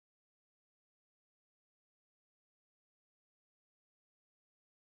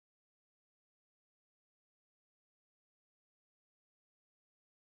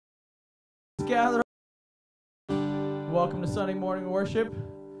gather. Welcome to Sunday morning worship.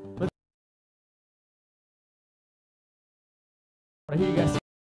 I hear you guys.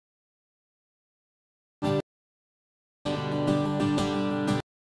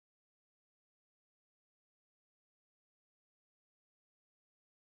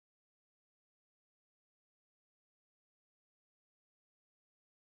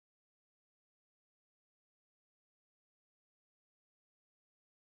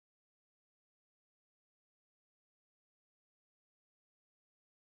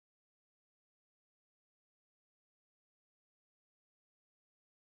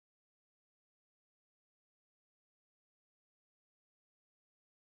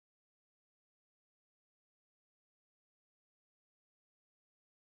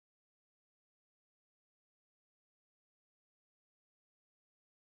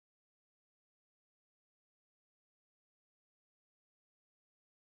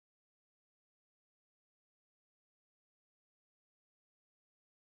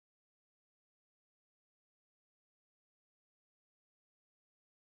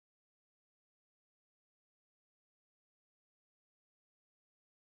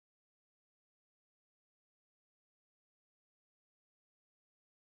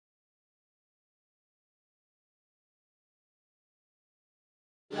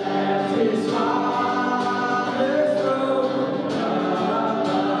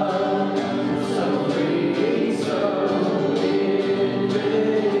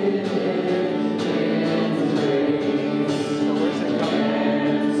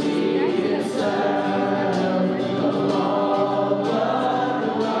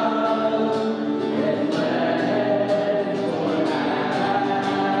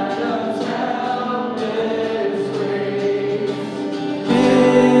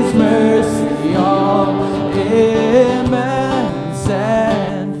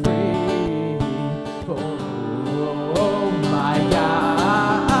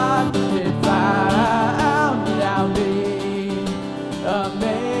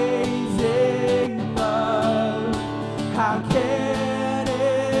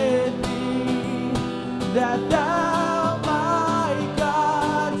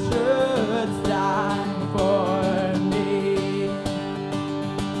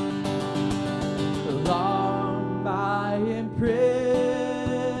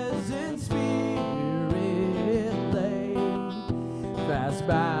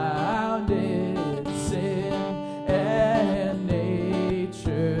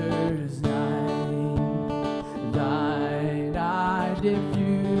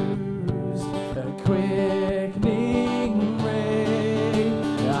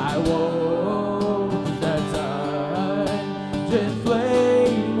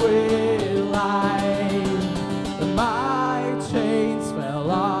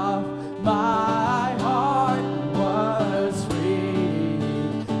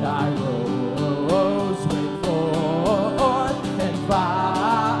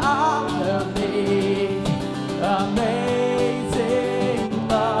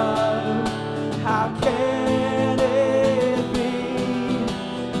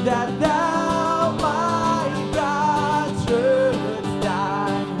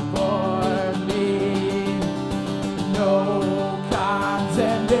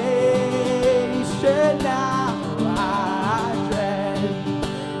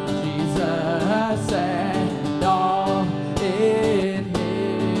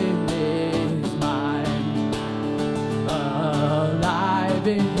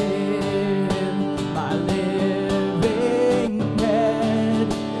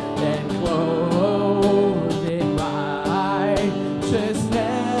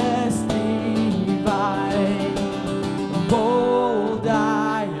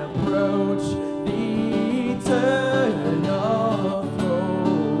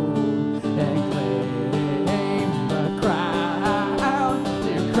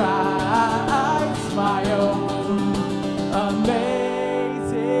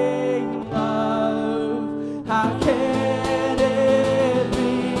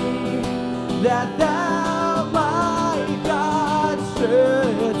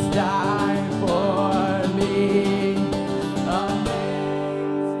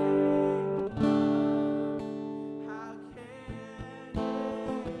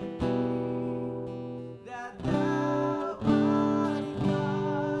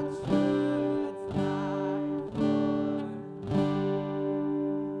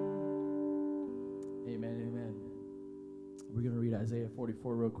 Isaiah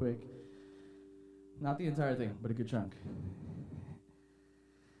 44 real quick. Not the entire thing, but a good chunk.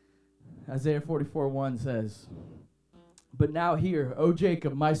 Isaiah 44:1 says, But now hear, O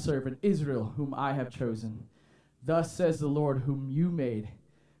Jacob, my servant, Israel, whom I have chosen. Thus says the Lord, whom you made,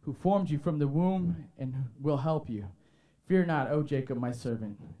 who formed you from the womb and will help you. Fear not, O Jacob, my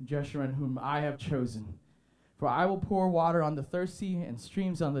servant, Jeshurun, whom I have chosen. For I will pour water on the thirsty and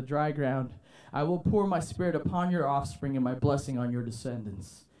streams on the dry ground. I will pour my spirit upon your offspring and my blessing on your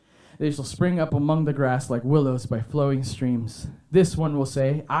descendants. They shall spring up among the grass like willows by flowing streams. This one will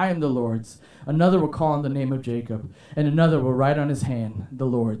say, I am the Lord's. Another will call on the name of Jacob, and another will write on his hand, the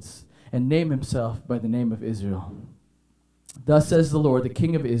Lord's, and name himself by the name of Israel. Thus says the Lord, the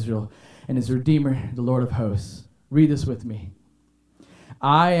King of Israel, and his Redeemer, the Lord of hosts. Read this with me.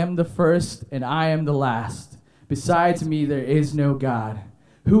 I am the first, and I am the last. Besides me there is no God.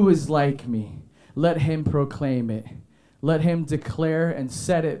 Who is like me? Let him proclaim it. Let him declare and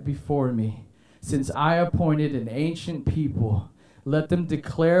set it before me. Since I appointed an ancient people, let them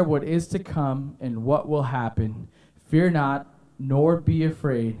declare what is to come and what will happen. Fear not, nor be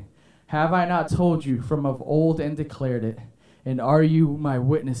afraid. Have I not told you from of old and declared it? And are you my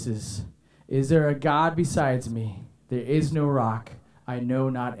witnesses? Is there a God besides me? There is no rock. I know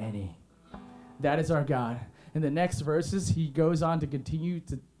not any. That is our God. In the next verses, he goes on to continue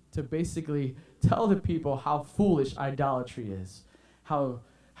to basically tell the people how foolish idolatry is, how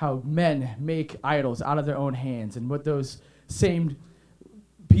men make idols out of their own hands, and what those same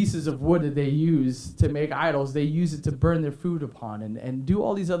pieces of wood that they use to make idols, they use it to burn their food upon and do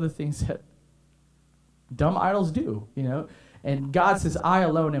all these other things that dumb idols do, you know. And God says, I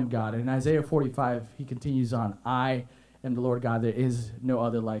alone am God. And in Isaiah 45, he continues on, I am the Lord God, there is no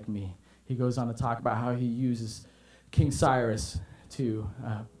other like me. He goes on to talk about how he uses King Cyrus to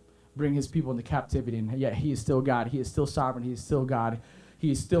bring his people into captivity, and yet he is still God. He is still sovereign. He is still God.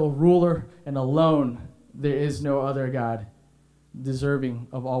 He is still ruler, and alone there is no other God deserving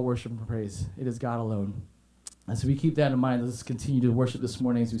of all worship and praise. It is God alone. As we keep that in mind, let's continue to worship this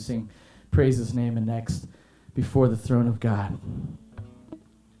morning as we sing Praise His Name, and next, Before the Throne of God.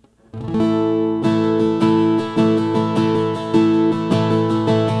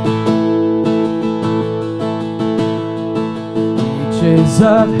 Reaches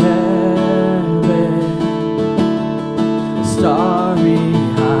of heaven, starry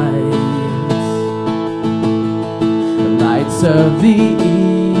heights, the lights of the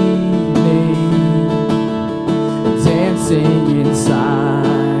evening, dancing in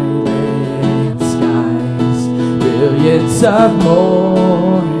silent skies, brilliance of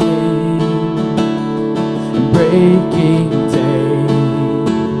morning, breaking day.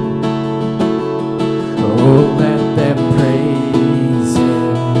 Oh, let them praise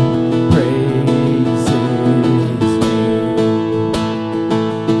Him, praise His name.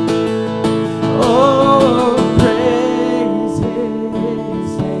 Oh, praise His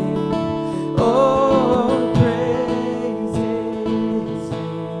name. Oh, praise His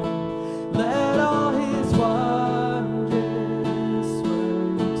name. Let all His wondrous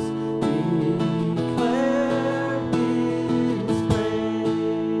works declare His praise.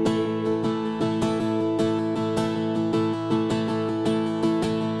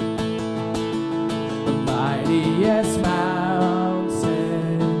 Mightiest mountains,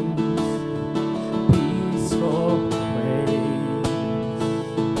 peaceful waves,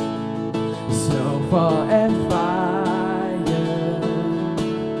 snowfall and fire,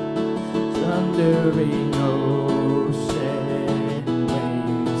 thundering ocean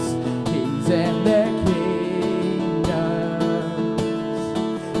waves, kings and their kingdoms,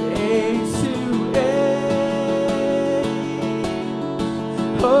 age to age.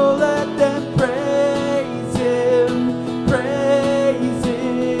 Oh, let them praise Him, praise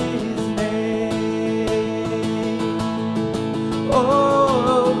His name.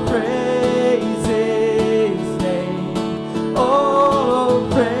 Oh, praise His name. Oh,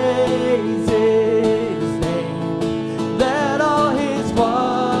 praise His name. Let all His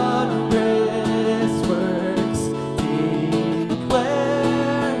wondrous works declare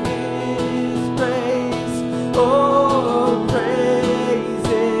His praise. Oh, praise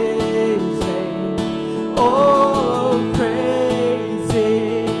His name. Oh, praise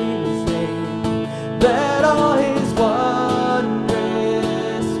His name. Let all His wondrous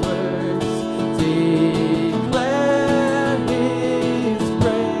works declare His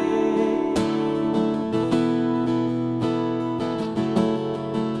praise.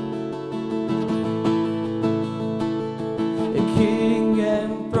 A King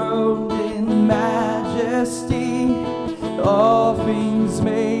enthroned in majesty, all things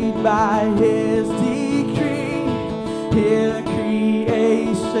made by His decree. Hear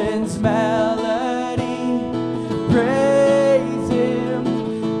creation's melody. Praise Him,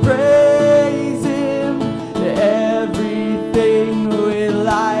 praise Him. Everything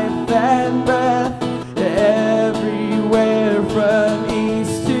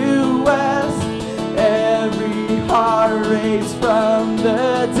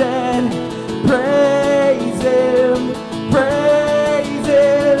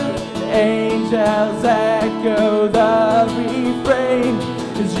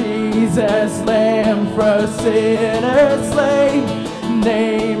Jesus, Lamb for sinners slain,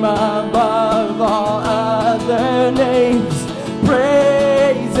 name above all other names.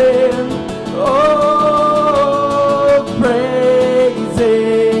 Praise Him, oh, praise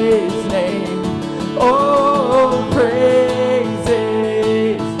His name, oh, praise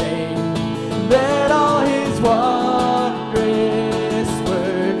His name. Let all His wondrous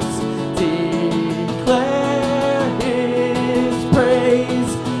works declare His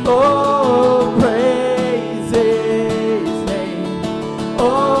praise, oh, praise His name,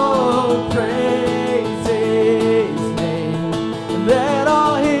 oh, praise His name. Let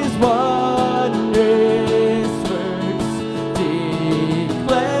all His wondrous works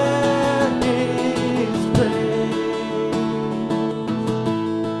declare His praise.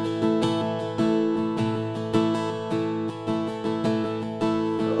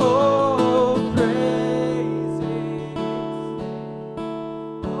 Oh, praise His name.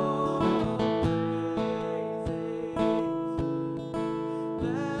 Oh, praise His name.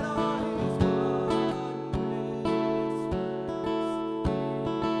 Let all His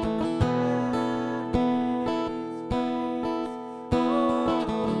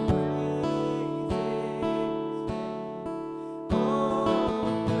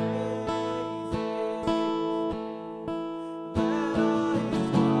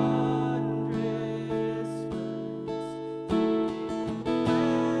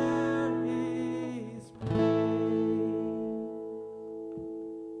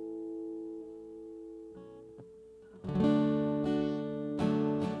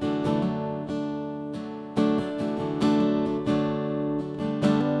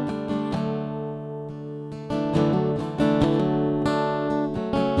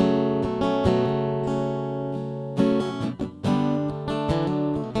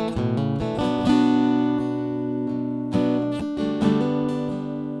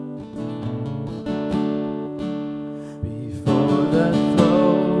before the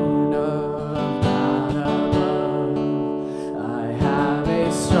throne of God above, I have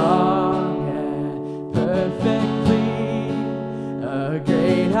a strong and perfect plea, a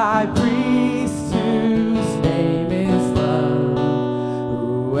great high priest whose name is love,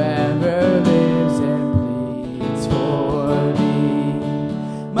 whoever lives and pleads for me.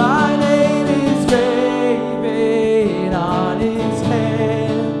 My name is graven on his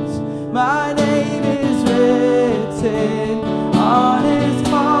hands, my name is written on his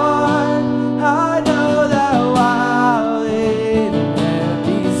heart. I know that while in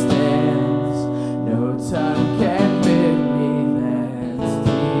empty stands, no tongue can bid me thence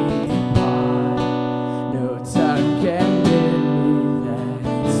depart.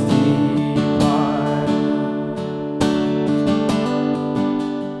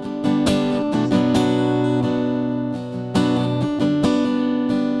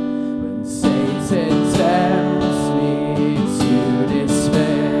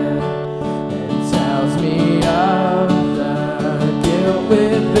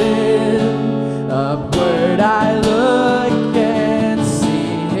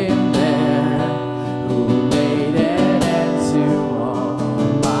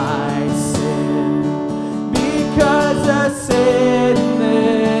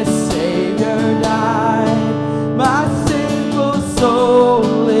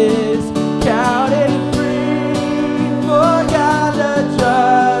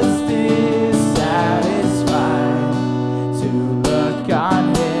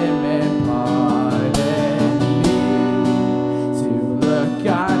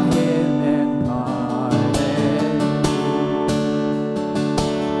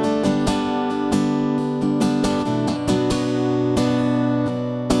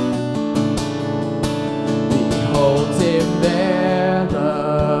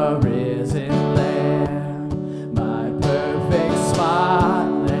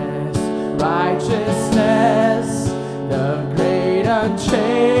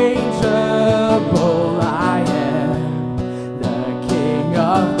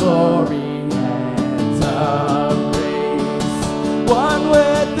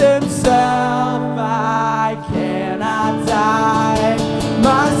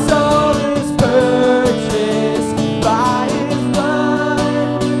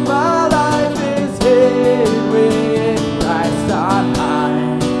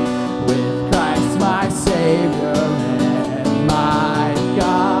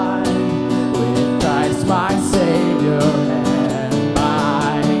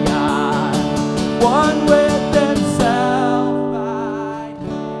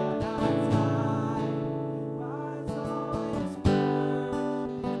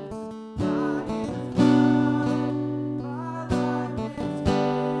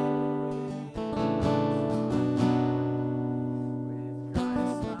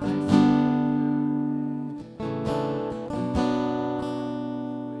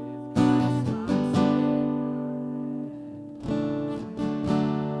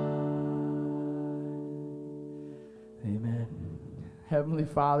 Heavenly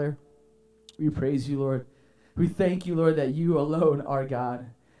Father, we praise you, Lord. We thank you, Lord, that you alone are God,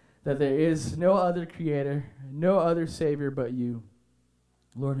 that there is no other creator, no other Savior but you.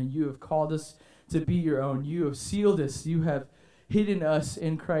 Lord, and you have called us to be your own. You have sealed us. You have hidden us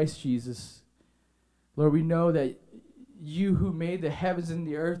in Christ Jesus. Lord, we know that you who made the heavens and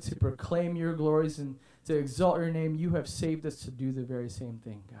the earth to proclaim your glories and to exalt your name, you have saved us to do the very same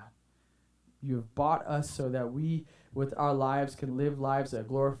thing, God. You have bought us so that we, with our lives, can live lives that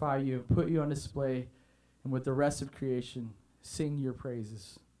glorify you and put you on display, and with the rest of creation, sing your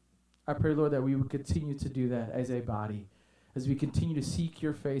praises. I pray, Lord, that we would continue to do that as a body, as we continue to seek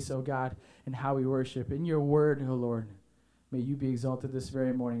your face, oh God, and how we worship. In your word, oh Lord, may you be exalted this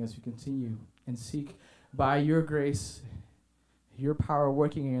very morning as we continue and seek by your grace, your power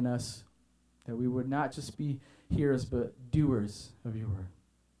working in us, that we would not just be hearers, but doers of your word.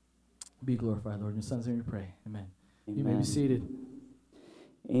 Be glorified, Lord. In your son's name we pray. Amen. You may be seated.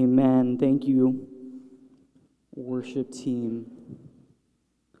 Amen. Thank you, worship team.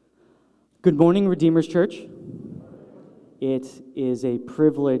 Good morning, Redeemers Church. It is a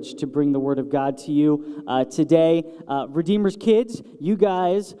privilege to bring the Word of God to you today. Redeemers kids, you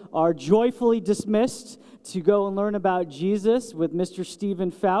guys are joyfully dismissed to go and learn about Jesus with Mr. Stephen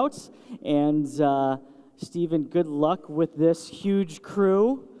Fouts. And Stephen, good luck with this huge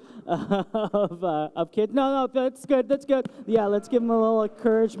crew of kids. No, that's good, that's good. Yeah, let's give them a little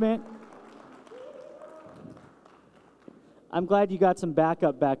encouragement. I'm glad you got some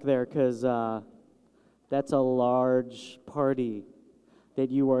backup back there, because that's a large party that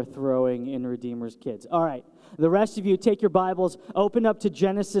you are throwing in Redeemers Kids. All right, the rest of you, take your Bibles, open up to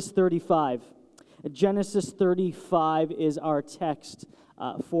Genesis 35. Genesis 35 is our text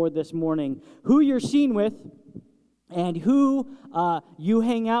for this morning. Who you're seen with and who you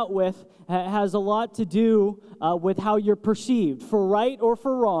hang out with has a lot to do with how you're perceived, for right or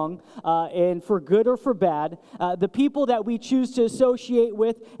for wrong, and for good or for bad. The people that we choose to associate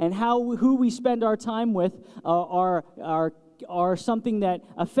with and who we spend our time with are something that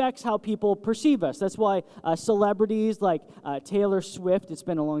affects how people perceive us. That's why celebrities like Taylor Swift, it's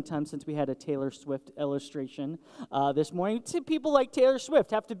been a long time since we had a Taylor Swift illustration this morning. People like Taylor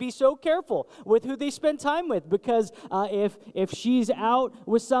Swift have to be so careful with who they spend time with, because if she's out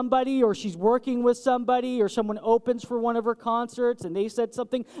with somebody or she's working with somebody or someone opens for one of her concerts and they said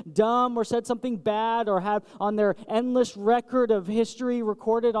something dumb or said something bad or have on their endless record of history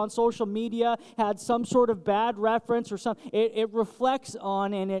recorded on social media had some sort of bad reference or something, it reflects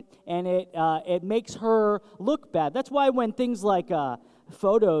on and it makes her look bad. That's why when things like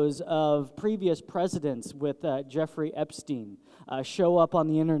photos of previous presidents with Jeffrey Epstein show up on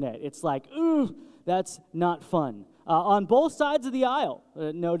the internet, it's like, ooh, that's not fun. On both sides of the aisle,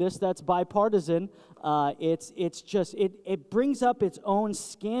 notice that's bipartisan. It brings up its own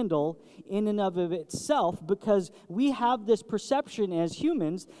scandal in and of itself, because we have this perception as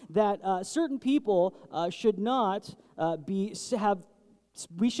humans that certain people should not be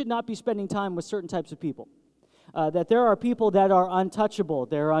spending time with certain types of people. That there are people that are untouchable,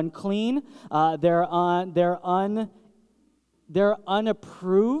 they're unclean, they're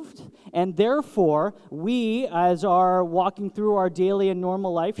unapproved, and therefore we, as are walking through our daily and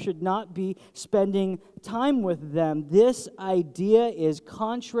normal life, should not be spending time with them. This idea is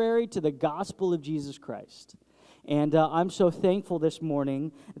contrary to the gospel of Jesus Christ. And I'm so thankful this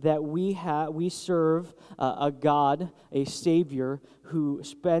morning that we serve a God, a Savior, who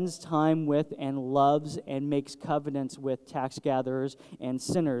spends time with and loves and makes covenants with tax gatherers and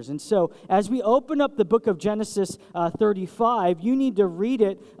sinners. And so as we open up the book of Genesis 35, you need to read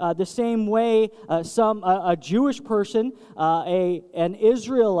it the same way a Jewish person, an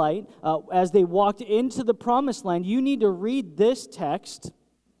Israelite, as they walked into the promised land, you need to read this text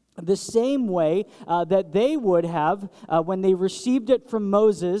the same way that they would have when they received it from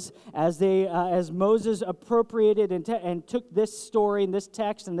Moses, as Moses appropriated and took this story and this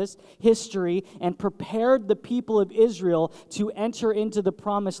text and this history and prepared the people of Israel to enter into the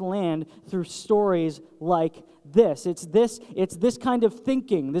promised land through stories like this. It's this kind of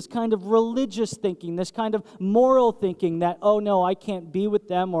thinking, this kind of religious thinking, this kind of moral thinking that, oh no, I can't be with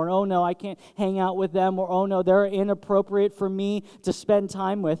them, or oh no, I can't hang out with them, or oh no, they're inappropriate for me to spend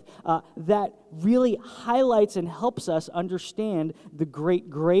time with, that really highlights and helps us understand the great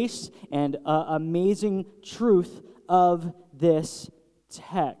grace and amazing truth of this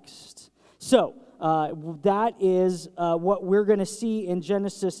text. So, that is what we're going to see in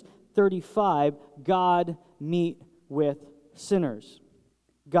Genesis 35, God meet with sinners.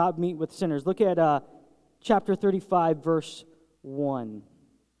 God meet with sinners. Look at chapter 35, verse 1.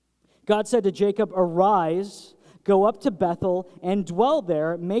 God said to Jacob, "Arise, Go up to Bethel and dwell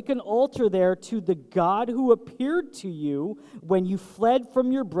there. Make an altar there to the God who appeared to you when you fled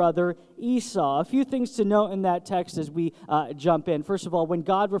from your brother Esau. A few things to note in that text as we jump in. First of all, when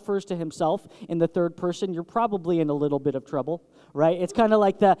God refers to himself in the third person, you're probably in a little bit of trouble, right? It's kind of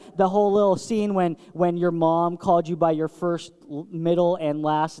like the whole little scene when your mom called you by your first, middle, and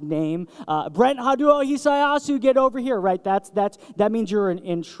last name. Brent Haduo Hisayasu, get over here, right? That means you're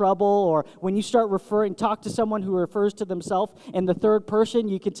in trouble. Or when you start talk to someone who refers to themselves in the third person,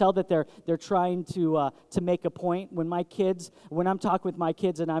 you can tell that they're trying to make a point. When I'm talking with my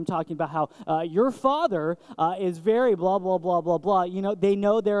kids and I'm talking about how your father is very blah, blah, blah, blah, blah, they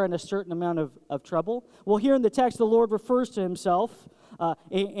know they're in a certain amount of trouble. Well, here in the text, the Lord refers to himself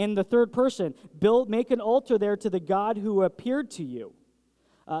in the third person. Make an altar there to the God who appeared to you.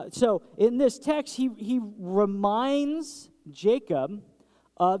 So in this text, he reminds Jacob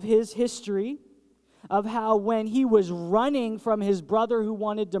of his history, of how when he was running from his brother who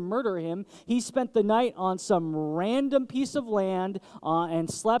wanted to murder him, he spent the night on some random piece of land and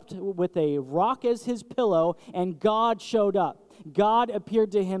slept with a rock as his pillow, and God showed up. God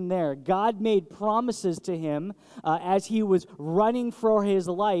appeared to him there. God made promises to him as he was running for his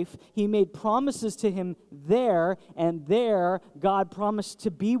life. He made promises to him there, and there God promised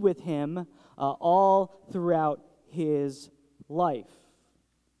to be with him all throughout his life.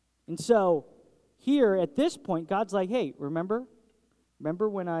 And so here at this point, God's like, hey, remember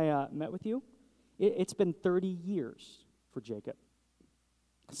when I met with you? It's been 30 years for Jacob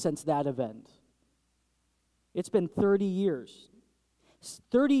since that event. It's been 30 years.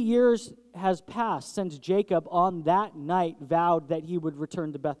 30 years has passed since Jacob on that night vowed that he would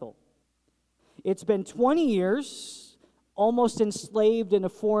return to Bethel. It's been 20 years, almost enslaved in a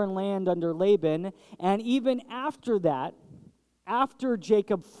foreign land under Laban, and even after that, after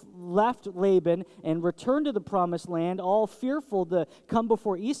Jacob left Laban and returned to the promised land, all fearful to come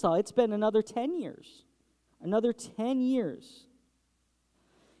before Esau, it's been another 10 years. Another 10 years.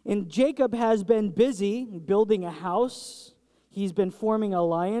 And Jacob has been busy building a house. He's been forming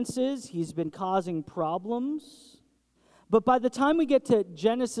alliances. He's been causing problems. But by the time we get to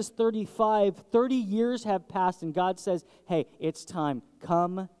Genesis 35, 30 years have passed, and God says, hey, it's time.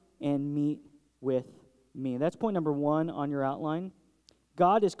 Come and meet with me. That's point number 1 on your outline.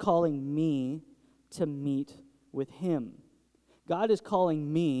 God is calling me to meet with him. God is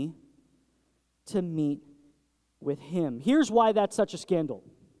calling me to meet with him. Here's why that's such a scandal.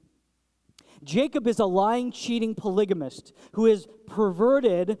 Jacob is a lying, cheating polygamist who is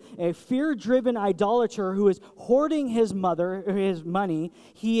perverted, a fear-driven idolater who is hoarding his money.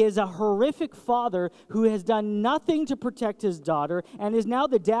 He is a horrific father who has done nothing to protect his daughter and is now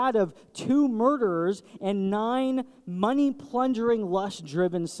the dad of 2 murderers and 9 money-plundering,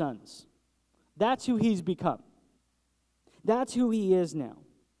 lust-driven sons. That's who he's become. That's who he is now.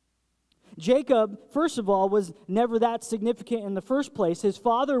 Jacob, first of all, was never that significant in the first place. His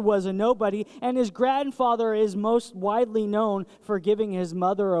father was a nobody, and his grandfather is most widely known for giving his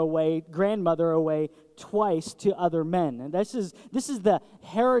grandmother away twice to other men. And this is the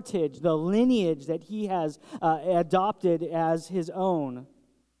heritage, the lineage that he has adopted as his own.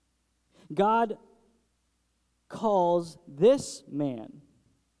 God calls this man,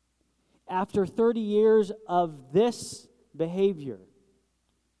 after 30 years of this behavior,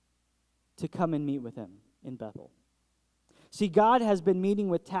 to come and meet with him in Bethel. See, God has been meeting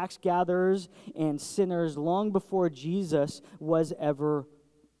with tax gatherers and sinners long before Jesus was ever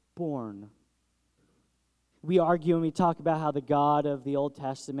born. We argue and we talk about how the God of the Old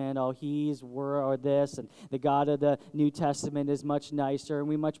Testament, or this, and the God of the New Testament is much nicer, and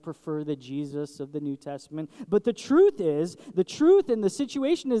we much prefer the Jesus of the New Testament. But the truth in the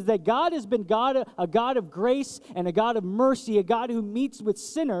situation is that God has been a God of grace and a God of mercy, a God who meets with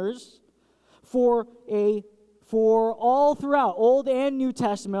sinners for all throughout Old and New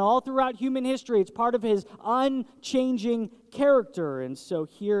Testament, all throughout human history. It's part of his unchanging character. And so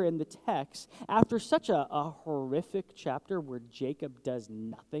here in the text, after such a horrific chapter where Jacob does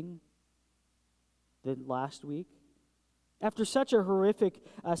nothing last week, after such a horrific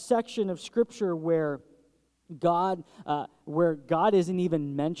section of Scripture where God isn't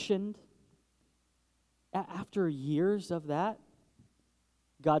even mentioned, after years of that,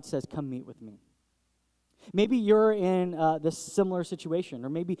 God says, come meet with me. Maybe you're in this similar situation, or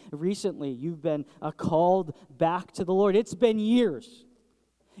maybe recently you've been called back to the Lord. It's been years.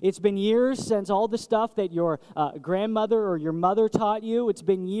 It's been years since all the stuff that your grandmother or your mother taught you. It's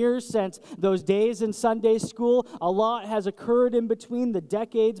been years since those days in Sunday school. A lot has occurred in between, the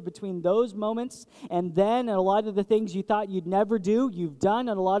decades between those moments and then, and a lot of the things you thought you'd never do, you've done,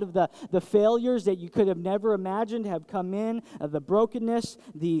 and a lot of the failures that you could have never imagined have come in. The brokenness,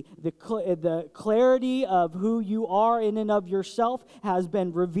 the clarity of who you are in and of yourself has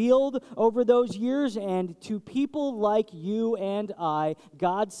been revealed over those years, and to people like you and I,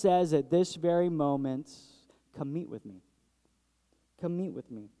 God says at this very moment, come meet with me. Come meet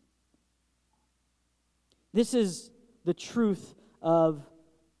with me. This is the truth of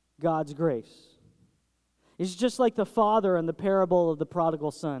God's grace. It's just like the father in the parable of the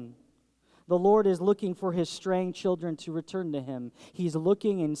prodigal son. The Lord is looking for his straying children to return to him. He's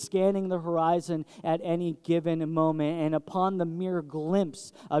looking and scanning the horizon at any given moment, and upon the mere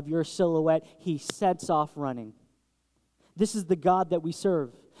glimpse of your silhouette, he sets off running. This is the God that we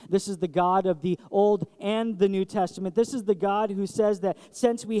serve. This is the God of the Old and the New Testament. This is the God who says that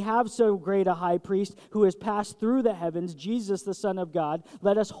since we have so great a high priest who has passed through the heavens, Jesus, the Son of God,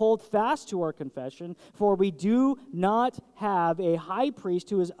 let us hold fast to our confession, for we do not have a high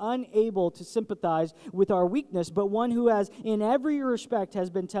priest who is unable to sympathize with our weakness, but one who has in every respect has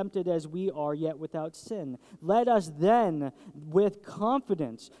been tempted as we are, yet without sin. Let us then, with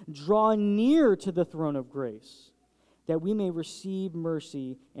confidence, draw near to the throne of grace, that we may receive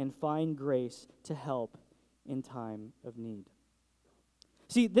mercy and find grace to help in time of need.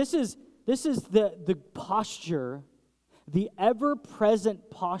 See, this is the posture, the ever-present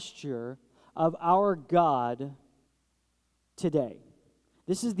posture of our God today.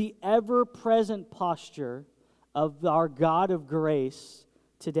 This is the ever-present posture of our God of grace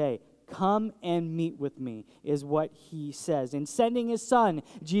today. Come and meet with me, is what he says. In sending his son,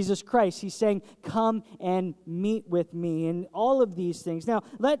 Jesus Christ, he's saying, come and meet with me, and all of these things. Now,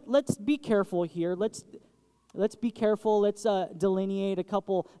 let's be careful here. Let's be careful. Let's delineate a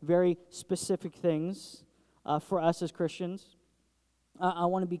couple very specific things for us as Christians. I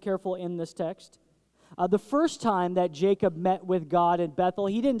want to be careful in this text. The first time that Jacob met with God at Bethel,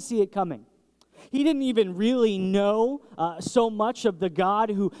 he didn't see it coming. He didn't even really know so much of the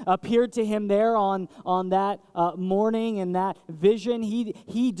God who appeared to him there on that morning and that vision.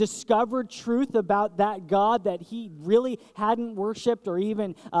 He discovered truth about that God that he really hadn't worshipped or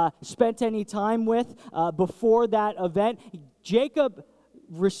even spent any time with before that event.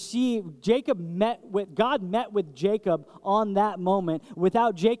 God met with Jacob on that moment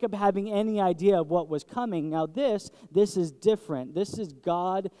without Jacob having any idea of what was coming. Now this is different. This is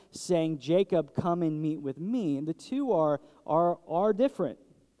God saying, Jacob, come and meet with me. And the two are different.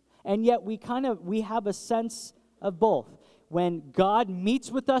 And yet we have a sense of both. When God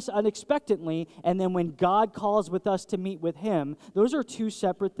meets with us unexpectedly, and then when God calls with us to meet with him, those are two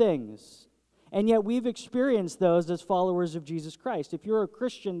separate things. And yet we've experienced those as followers of Jesus Christ. If you're a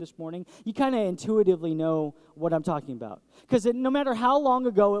Christian this morning, you kind of intuitively know what I'm talking about. Because no matter how long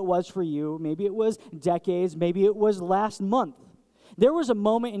ago it was for you, maybe it was decades, maybe it was last month, there was a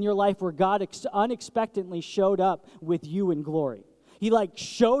moment in your life where God unexpectedly showed up with you in glory. He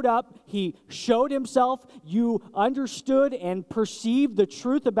showed up, he showed himself, you understood and perceived the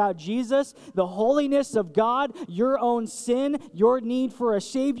truth about Jesus, the holiness of God, your own sin, your need for a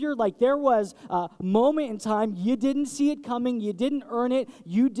Savior. There was a moment in time, you didn't see it coming, you didn't earn it,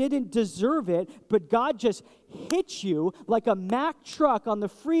 you didn't deserve it, but God just hit you like a Mack truck on the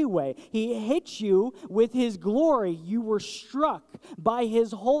freeway. He hit you with his glory. You were struck by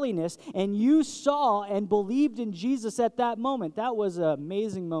his holiness, and you saw and believed in Jesus at that moment. That was an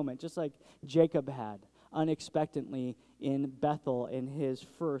amazing moment, just like Jacob had unexpectedly in Bethel in his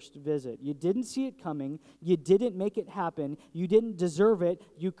first visit. You didn't see it coming. You didn't make it happen. You didn't deserve it.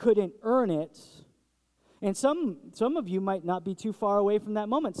 You couldn't earn it. And some of you might not be too far away from that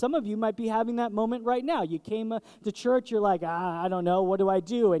moment. Some of you might be having that moment right now. You came to church, you're like, I don't know, what do I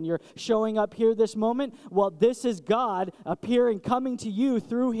do? And you're showing up here this moment. Well, this is God appearing, coming to you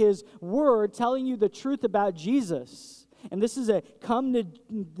through his word, telling you the truth about Jesus. And this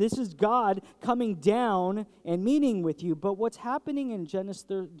is God coming down and meeting with you. But what's happening in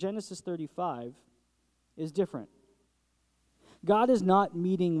Genesis 35 is different. God is not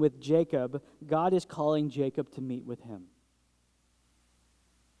meeting with Jacob. God is calling Jacob to meet with him.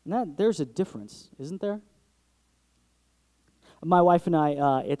 And there's a difference, isn't there? My wife and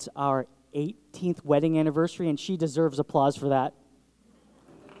I, it's our 18th wedding anniversary, and she deserves applause for that.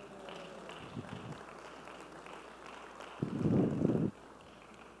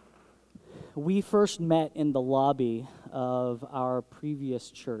 We first met in the lobby of our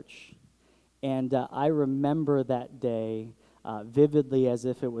previous church, and I remember that day vividly as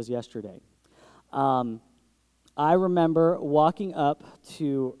if it was yesterday. I remember walking up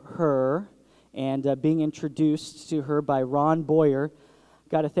to her and being introduced to her by Ron Boyer.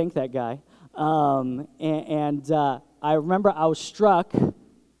 Got to thank that guy. I remember I was struck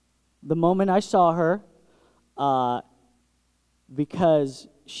the moment I saw her because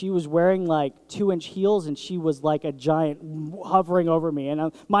she was wearing like 2-inch heels and she was like a giant hovering over me.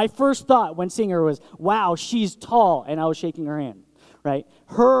 And my first thought when seeing her was, wow, she's tall. And I was shaking her hand, right?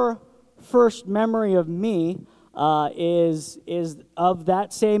 Her first memory of me is of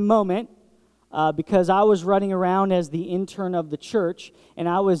that same moment because I was running around as the intern of the church, and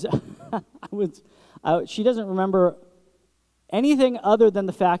I was, she doesn't remember anything other than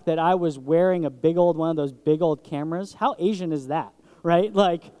the fact that I was wearing one of those big old cameras. How Asian is that, right?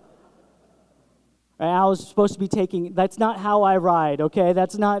 Like, I was supposed to be taking, that's not how I ride, okay?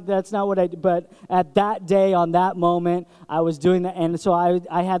 That's not what I do. But at that day, on that moment, I was doing that. And so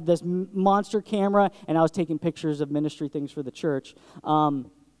I had this monster camera, and I was taking pictures of ministry things for the church. And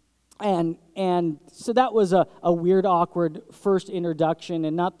so that was a weird, awkward first introduction,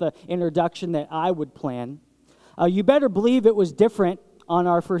 and not the introduction that I would plan. You better believe it was different on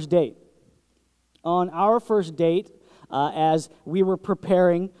our first date. On our first date, as we were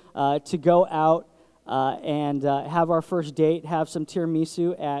preparing to go out and have our first date, have some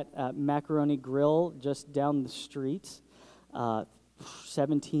tiramisu at Macaroni Grill just down the street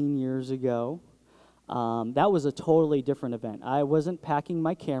 17 years ago. That was a totally different event. I wasn't packing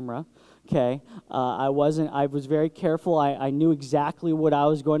my camera, okay? I was very careful. I knew exactly what I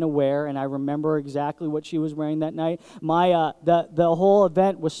was going to wear, and I remember exactly what she was wearing that night. The whole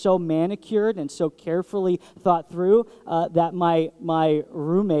event was so manicured and so carefully thought through that my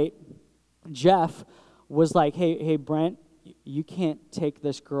roommate, Jeff, was like, hey, Brent, you can't take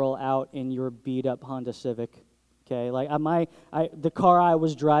this girl out in your beat-up Honda Civic. Okay, like the car I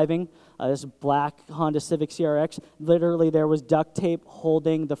was driving, this black Honda Civic CRX, literally there was duct tape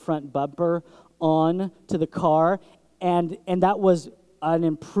holding the front bumper on to the car, and that was an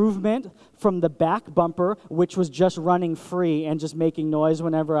improvement from the back bumper, which was just running free and just making noise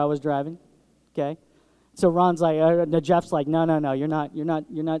whenever I was driving. Okay, so Ron's like, Jeff's like, no, you're not.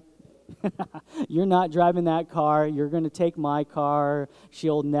 You're not driving that car. You're going to take my car.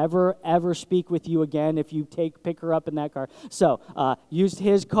 She'll never, ever speak with you again if you pick her up in that car. So, used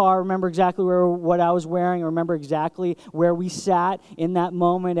his car. Remember exactly what I was wearing. Remember exactly where we sat in that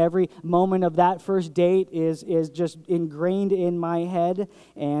moment. Every moment of that first date is just ingrained in my head.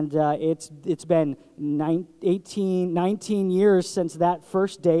 And it's been 19 years since that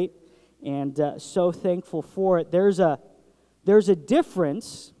first date, and so thankful for it. There's a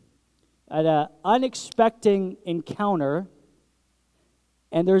difference at an unexpected encounter,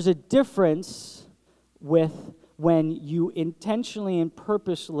 and there's a difference with when you intentionally and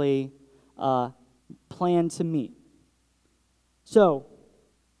purposely plan to meet. So,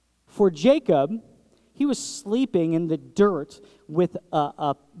 for Jacob, he was sleeping in the dirt with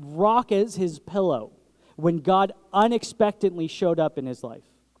a rock as his pillow when God unexpectedly showed up in his life.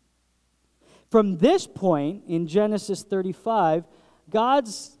 From this point, in Genesis 35,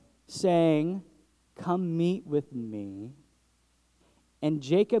 God's saying, come meet with me. And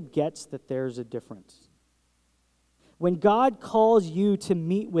Jacob gets that there's a difference. When God calls you to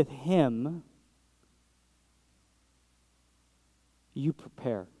meet with him, you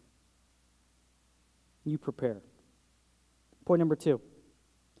prepare. You prepare. Point number 2.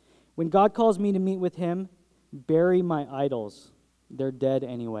 When God calls me to meet with him, bury my idols. They're dead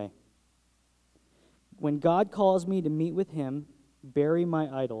anyway. When God calls me to meet with him, bury my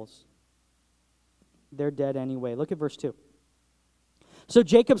idols. They're dead anyway. Look at verse 2. So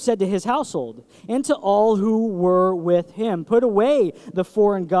Jacob said to his household and to all who were with him, put away the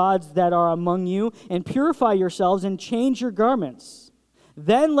foreign gods that are among you and purify yourselves and change your garments.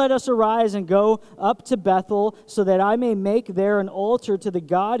 Then let us arise and go up to Bethel so that I may make there an altar to the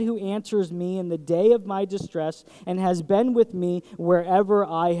God who answers me in the day of my distress and has been with me wherever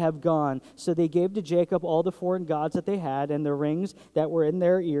I have gone. So they gave to Jacob all the foreign gods that they had and the rings that were in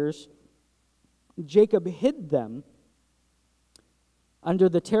their ears. Jacob hid them under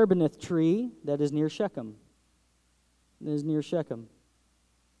the terebinth tree that is near Shechem.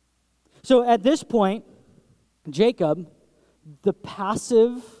 So at this point, Jacob, the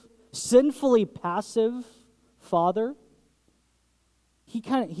sinfully passive father, he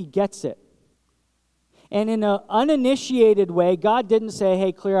gets it. And in an uninitiated way, God didn't say,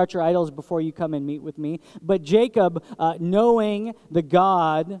 hey, clear out your idols before you come and meet with me. But Jacob, knowing the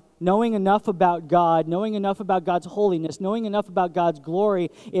God knowing enough about God, knowing enough about God's holiness, knowing enough about God's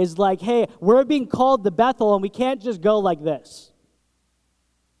glory is like, hey, we're being called to Bethel and we can't just go like this.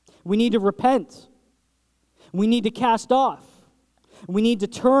 We need to repent. We need to cast off. We need to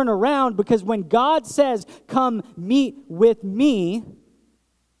turn around, because when God says, come meet with me,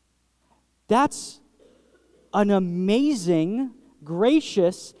 that's an amazing,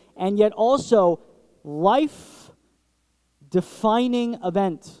 gracious, and yet also life-defining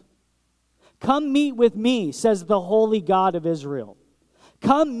event. Come meet with me, says the holy God of Israel.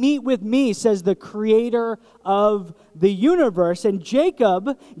 Come meet with me, says the creator of the universe. And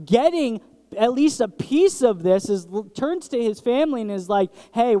Jacob, getting at least a piece of this, turns to his family and is like,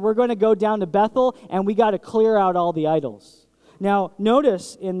 hey, we're going to go down to Bethel and we got to clear out all the idols. Now,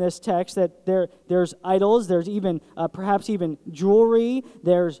 notice in this text that there's idols, there's even perhaps even jewelry,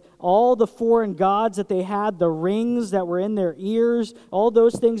 there's all the foreign gods that they had, the rings that were in their ears, all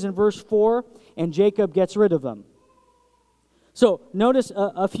those things in verse 4, and Jacob gets rid of them. So, notice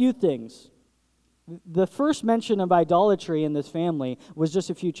a few things. The first mention of idolatry in this family was just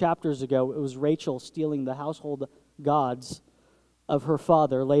a few chapters ago. It was Rachel stealing the household gods of her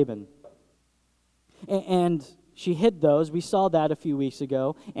father, Laban. And she hid those. We saw that a few weeks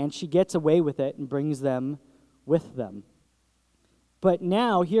ago. And she gets away with it and brings them with them. But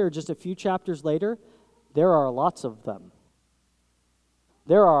now, here, just a few chapters later, there are lots of them.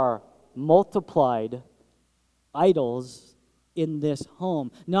 There are multiplied idols in this home.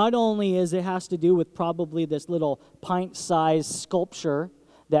 Not only is it has to do with probably this little pint-sized sculpture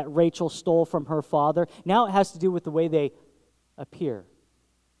that Rachel stole from her father, now it has to do with the way they appear,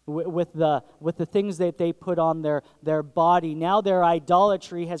 with the things that they put on their body. Now their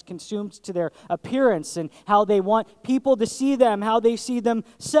idolatry has consumed to their appearance and how they want people to see them, how they see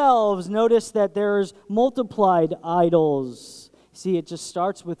themselves. Notice that there's multiplied idols. See, it just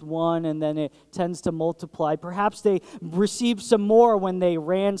starts with one and then it tends to multiply. Perhaps they received some more when they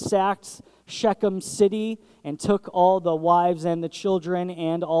ransacked Shechem city and took all the wives and the children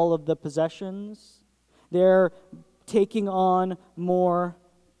and all of the possessions. They're taking on more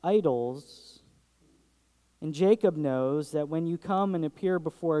idols. And Jacob knows that when you come and appear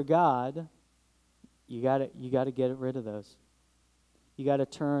before God, you got to get rid of those. You got to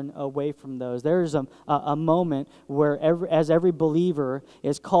turn away from those. There's a moment where as every believer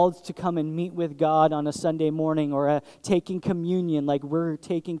is called to come and meet with God on a Sunday morning, or taking communion like we're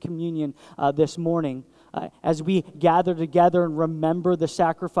taking communion this morning. As we gather together and remember the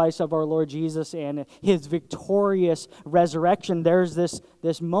sacrifice of our Lord Jesus and his victorious resurrection, there's this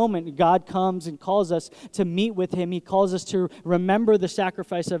moment. God comes and calls us to meet with him. He calls us to remember the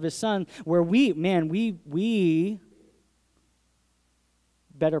sacrifice of his son, where we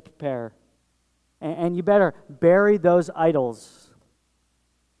better prepare. And you better bury those idols.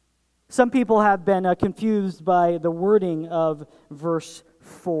 Some people have been confused by the wording of verse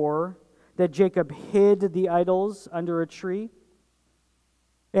 4, that Jacob hid the idols under a tree.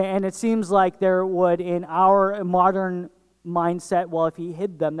 And it seems like there would, in our modern mindset, well, if he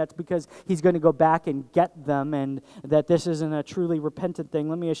hid them, that's because he's going to go back and get them, and that this isn't a truly repentant thing.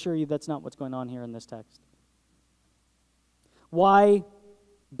 Let me assure you that's not what's going on here in this text. Why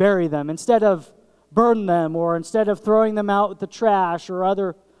bury them instead of burn them, or instead of throwing them out with the trash,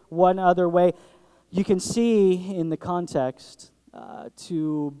 or one other way? You can see in the context,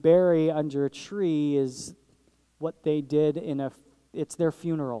 to bury under a tree is what they did it's their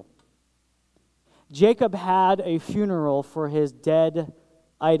funeral. Jacob had a funeral for his dead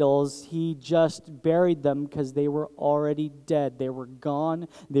idols. He just buried them because they were already dead. They were gone.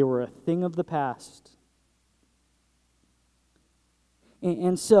 They were a thing of the past.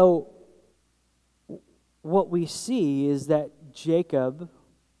 And so what we see is that Jacob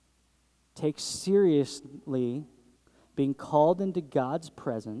takes seriously being called into God's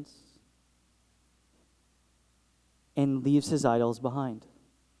presence and leaves his idols behind,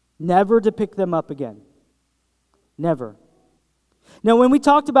 never to pick them up again. Never. Now, when we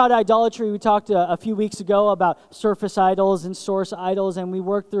talked about idolatry, we talked a few weeks ago about surface idols and source idols, and we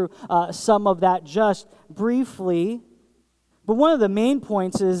worked through some of that just briefly. But one of the main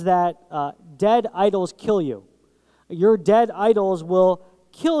points is that dead idols kill you. Your dead idols will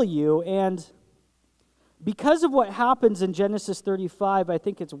kill you, and because of what happens in Genesis 35, I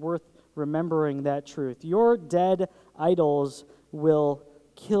think it's worth remembering that truth. Your dead idols will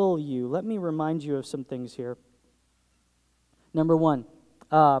kill you. Let me remind you of some things here. Number one,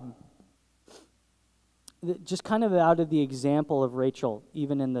 just kind of out of the example of Rachel,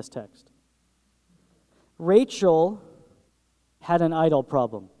 even in this text. Rachel had an idol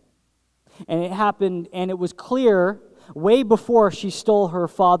problem. And it happened, and it was clear way before she stole her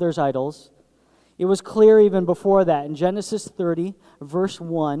father's idols. It was clear even before that. In Genesis 30, verse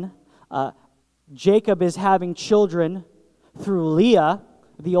 1, Jacob is having children through Leah,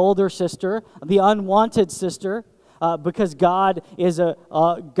 the older sister, the unwanted sister, because God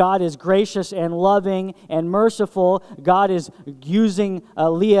is gracious and loving and merciful. God is using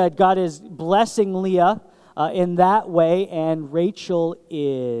Leah. God is blessing Leah in that way, and Rachel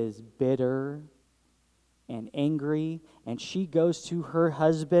is bitter and angry, and she goes to her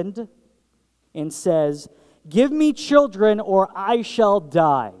husband and says, "Give me children or I shall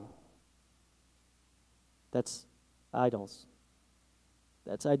die." That's idols.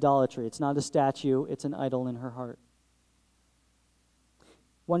 That's idolatry. It's not a statue, it's an idol in her heart.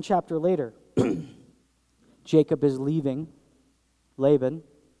 One chapter later, Jacob is leaving Laban.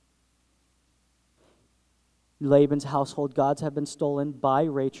 Laban's household gods have been stolen by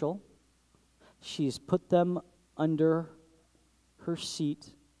Rachel. She's put them under her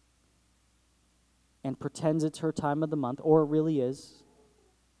seat and pretends it's her time of the month, or it really is.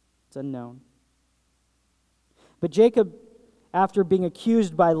 It's unknown. But Jacob, after being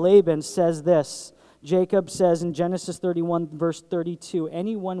accused by Laban, says this. Jacob says in Genesis 31, verse 32,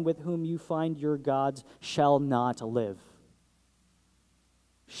 "Anyone with whom you find your gods shall not live."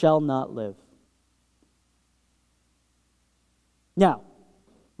 Shall not live. Now,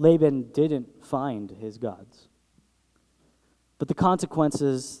 Laban didn't find his gods. But the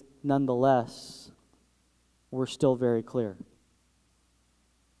consequences, nonetheless, were still very clear.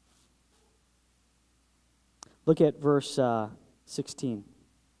 Look at verse 16.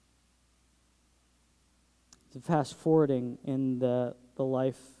 Fast forwarding in the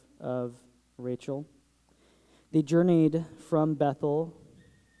life of Rachel. They journeyed from Bethel.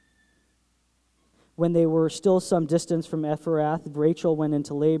 When they were still some distance from Ephrath, Rachel went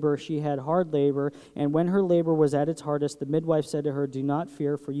into labor. She had hard labor, and when her labor was at its hardest, the midwife said to her, "Do not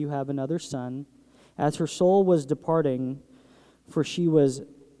fear, for you have another son." As her soul was departing, for she was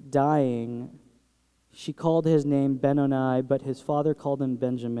dying, she called his name Benoni, but his father called him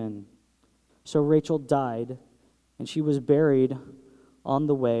Benjamin. So Rachel died, and she was buried on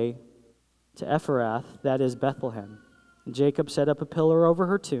the way to Ephrath, that is Bethlehem. And Jacob set up a pillar over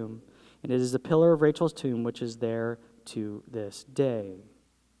her tomb, and it is the pillar of Rachel's tomb which is there to this day.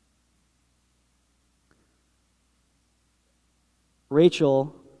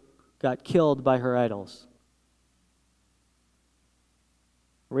 Rachel got killed by her idols.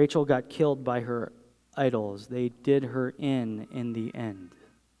 Rachel got killed by her idols. They did her in the end.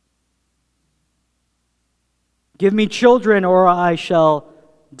 "Give me children, or I shall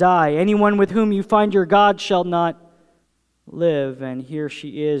die. Anyone with whom you find your God shall not live." And here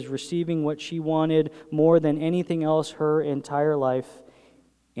she is, receiving what she wanted more than anything else her entire life,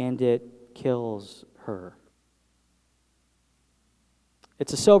 and it kills her.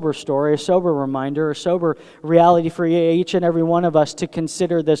 It's a sober story, a sober reminder, a sober reality for each and every one of us to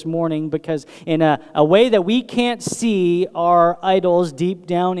consider this morning, because in a way that we can't see, our idols deep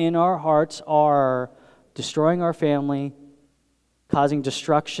down in our hearts are destroying our family, causing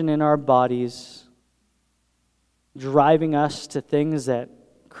destruction in our bodies, driving us to things that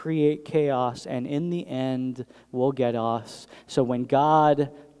create chaos, and in the end will get us. So when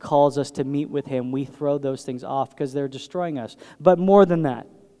God calls us to meet with Him, we throw those things off because they're destroying us. But more than that,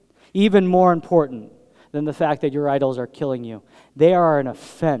 even more important than the fact that your idols are killing you, they are an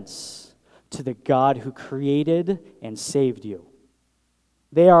offense to the God who created and saved you.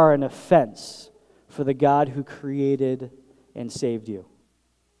 They are an offense for the God who created and saved you.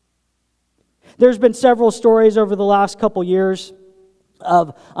 There's been several stories over the last couple years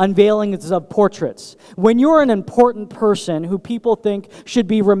of unveilings of portraits. When you're an important person who people think should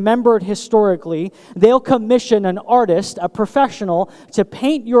be remembered historically, they'll commission an artist, a professional, to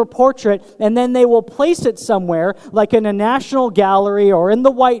paint your portrait, and then they will place it somewhere, like in a national gallery or in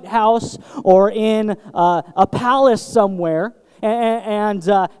the White House or in a palace somewhere, and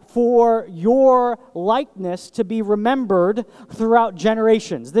for your likeness to be remembered throughout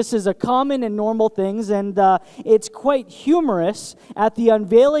generations. This is a common and normal thing, and it's quite humorous at the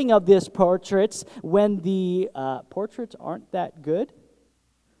unveiling of these portraits when the portraits aren't that good.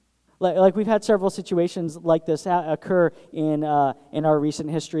 Like we've had several situations like this occur in our recent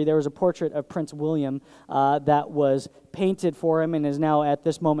history. There was a portrait of Prince William that was painted for him and is now at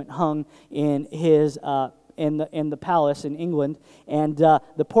this moment hung in his in the palace in England, and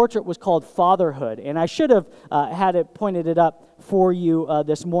the portrait was called Fatherhood. And I should have had it pointed it up for you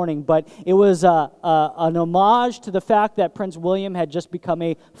this morning, but it was an homage to the fact that Prince William had just become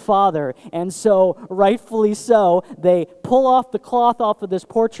a father, and so rightfully so, they pull off the cloth off of this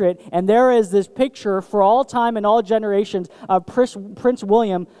portrait, and there is this picture for all time and all generations of Prince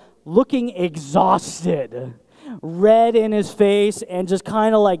William looking exhausted, red in his face, and just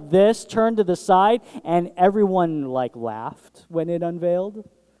kind of like this, turned to the side, and everyone like laughed when it unveiled.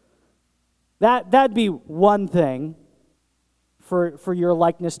 That'd be one thing for your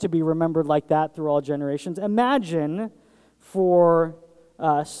likeness to be remembered like that through all generations. Imagine for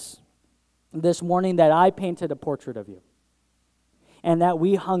us this morning that I painted a portrait of you and that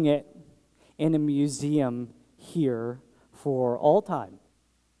we hung it in a museum here for all time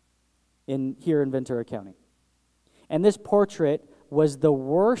here in Ventura County. And this portrait was the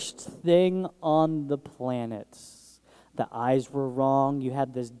worst thing on the planet. The eyes were wrong. You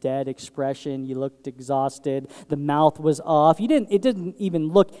had this dead expression. You looked exhausted. The mouth was off. It didn't even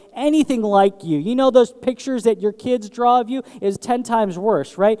look anything like you. You know those pictures that your kids draw of you is 10 times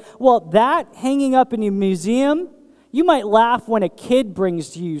worse, right? Well, that hanging up in a museum, you might laugh when a kid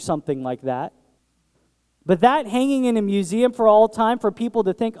brings to you something like that. But that hanging in a museum for all time for people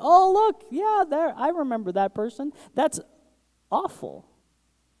to think, oh, look, yeah, there, I remember that person. That's awful,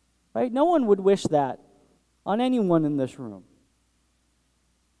 right? No one would wish that on anyone in this room.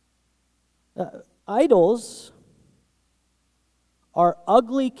 Idols are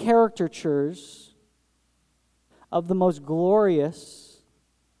ugly caricatures of the most glorious,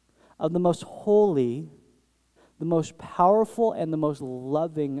 of the most holy, the most powerful, and the most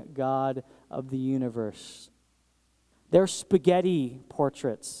loving God of the universe. They're spaghetti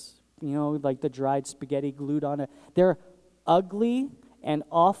portraits, like the dried spaghetti glued on it. They're ugly and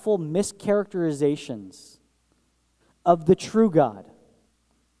awful mischaracterizations of the true God.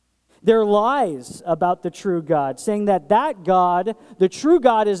 They're lies about the true God, saying that God, the true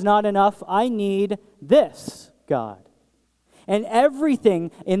God, is not enough. I need this God. And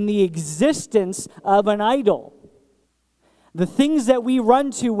everything in the existence of an idol, the things that we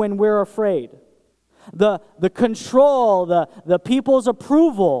run to when we're afraid, the control, the people's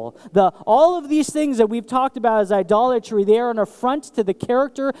approval, all of these things that we've talked about as idolatry, they are an affront to the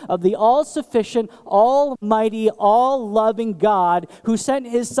character of the all-sufficient, almighty, all-loving God who sent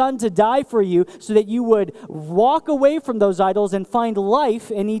his Son to die for you so that you would walk away from those idols and find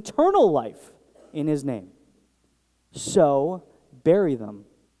life and eternal life in his name. So, bury them.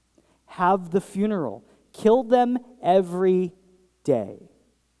 Have the funeral. Kill them every day.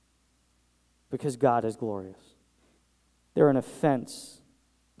 Because God is glorious. They're an offense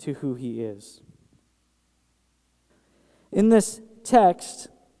to who he is. In this text,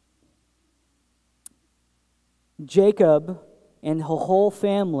 Jacob and the whole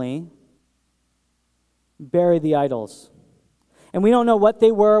family bury the idols. And we don't know what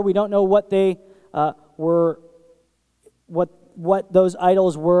they were. We don't know what they were, what those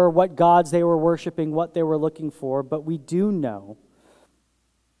idols were, what gods they were worshiping, what they were looking for. But we do know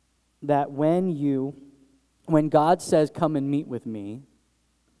that when God says, come and meet with me,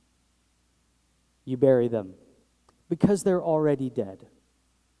 you bury them because they're already dead.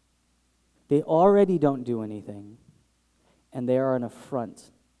 They already don't do anything, and they are an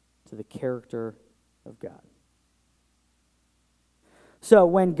affront to the character of God. So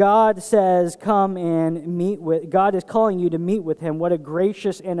when God says, come and meet with, God is calling you to meet with him. What a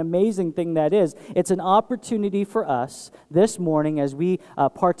gracious and amazing thing that is. It's an opportunity for us this morning as we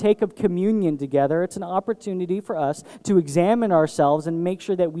partake of communion together. It's an opportunity for us to examine ourselves and make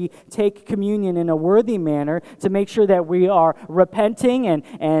sure that we take communion in a worthy manner, to make sure that we are repenting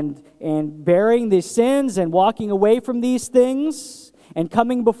and bearing these sins and walking away from these things, and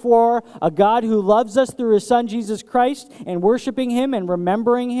coming before a God who loves us through his Son, Jesus Christ, and worshiping him and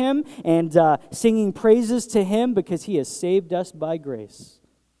remembering him and singing praises to him because he has saved us by grace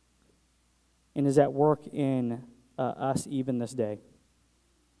and is at work in us even this day.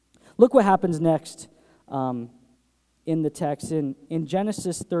 Look what happens next in the text. In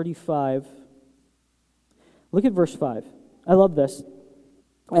Genesis 35, look at verse 5. I love this.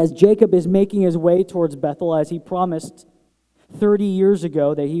 As Jacob is making his way towards Bethel, as he promised 30 years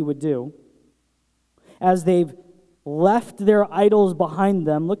ago that he would do, as they've left their idols behind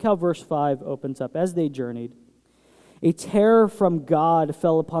them, look how verse 5 opens up. As they journeyed, a terror from God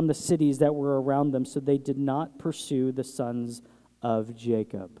fell upon the cities that were around them, so they did not pursue the sons of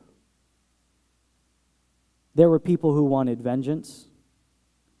Jacob. There were people who wanted vengeance.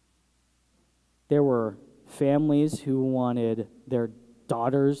 There were families who wanted their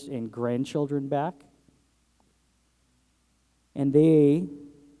daughters and grandchildren back. and they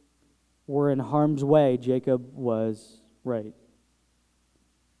were in harm's way, Jacob was right.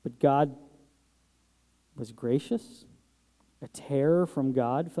 But God was gracious. A terror from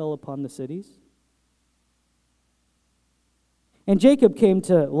God fell upon the cities. And Jacob came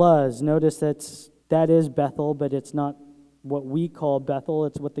to Luz. Notice that is Bethel, but it's not what we call Bethel.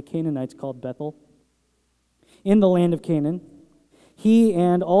 It's what the Canaanites called Bethel. In the land of Canaan. He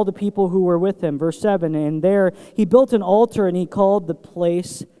and all the people who were with him. Verse 7, and there he built an altar, and he called the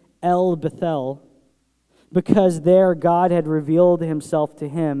place El Bethel, because there God had revealed himself to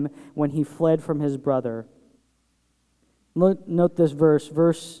him when he fled from his brother. Note this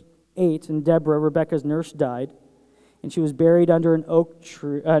verse 8, and Deborah, Rebekah's nurse, died, and she was buried under an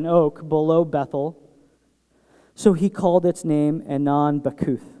oak below Bethel. So he called its name Enon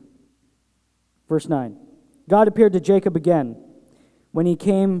Bakuth. Verse 9, God appeared to Jacob again when he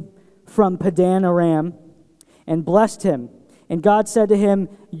came from Padan Aram and blessed him. And God said to him,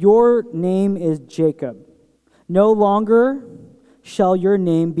 your name is Jacob. No longer shall your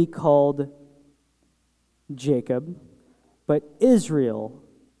name be called Jacob, but Israel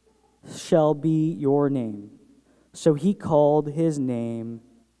shall be your name. So he called his name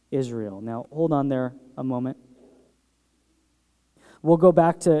Israel. Now, hold on there a moment. We'll go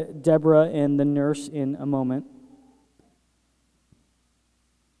back to Deborah and the nurse in a moment.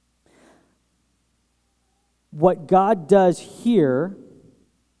 What God does here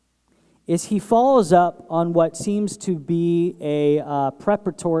is he follows up on what seems to be a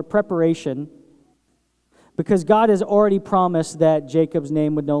preparation, because God has already promised that Jacob's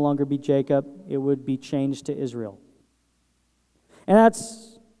name would no longer be Jacob, it would be changed to Israel. And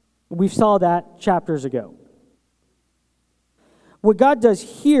we saw that chapters ago. What God does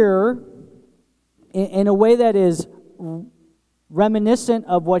here, in a way that is reminiscent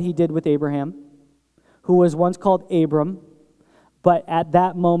of what he did with Abraham, who was once called Abram, but at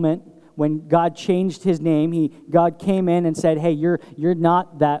that moment, when God changed his name, God came in and said, hey, you're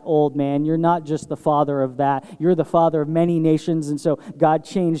not that old man. You're not just the father of that. You're the father of many nations. And so God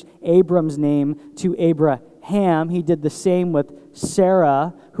changed Abram's name to Abraham. He did the same with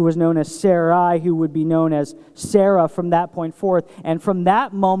Sarah, who was known as Sarai, who would be known as Sarah from that point forth. And from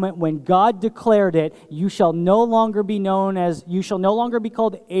that moment, when God declared it, you shall no longer be called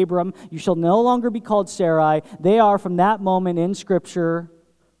Abram. You shall no longer be called Sarai. They are, from that moment in Scripture,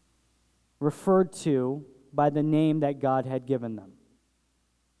 referred to by the name that God had given them.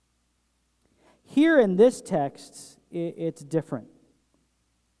 Here in this text, it's different.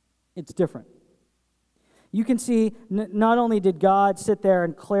 It's different. You can see not only did God sit there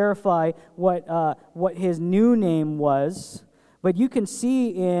and clarify what his new name was, but you can see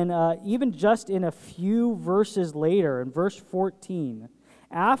in even just in a few verses later, in verse 14,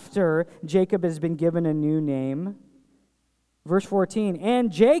 after Jacob has been given a new name, verse 14,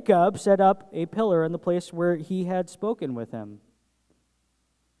 and Jacob set up a pillar in the place where he had spoken with him.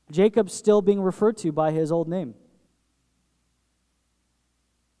 Jacob's still being referred to by his old name.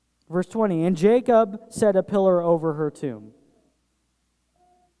 Verse 20, and Jacob set a pillar over her tomb.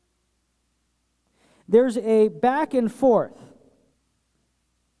 There's a back and forth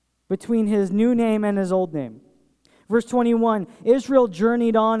between his new name and his old name. Verse 21, Israel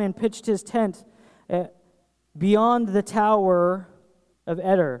journeyed on and pitched his tent beyond the tower of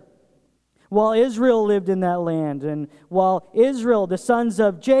Eder, while Israel lived in that land. And while Israel, the sons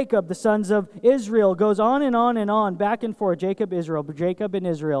of Jacob, the sons of Israel, goes on and on and on, back and forth, Jacob, Israel, Jacob and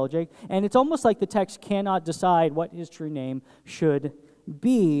Israel. And it's almost like the text cannot decide what his true name should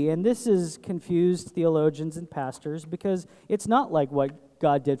be. And this has confused theologians and pastors, because it's not like what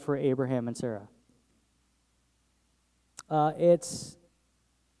God did for Abraham and Sarah.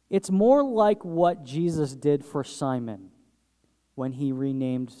 It's more like what Jesus did for Simon when he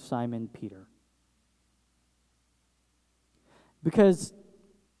renamed Simon Peter. Because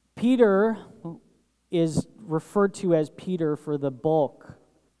Peter is referred to as Peter for the bulk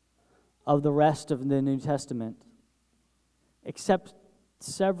of the rest of the New Testament, except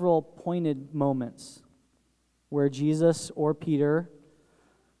several pointed moments where Jesus or Peter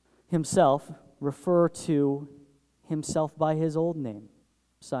himself refer to himself by his old name,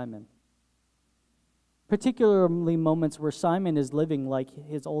 Simon. Particularly moments where Simon is living like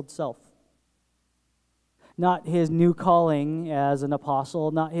his old self. Not his new calling as an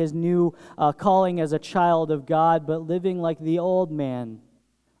apostle, not his new calling as a child of God, but living like the old man,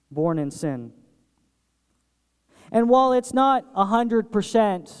 born in sin. And while it's not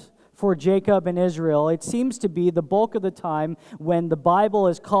 100% for Jacob and Israel, it seems to be the bulk of the time when the Bible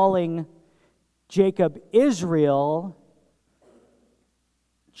is calling Jacob Israel,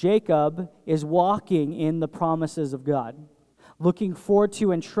 Jacob is walking in the promises of God. looking forward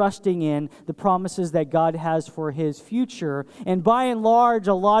to and trusting in the promises that God has for his future. And by and large,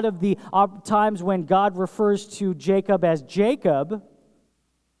 a lot of the times when God refers to Jacob as Jacob,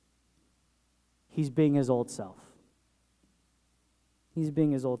 he's being his old self. He's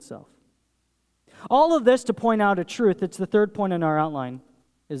being his old self. All of this to point out a truth. It's the third point in our outline,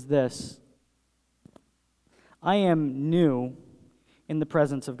 is this. I am new in the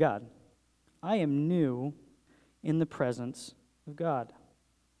presence of God. I am new in the presence of God.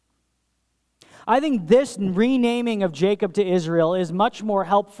 I think this renaming of Jacob to Israel is much more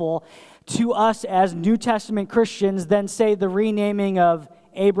helpful to us as New Testament Christians than, say, the renaming of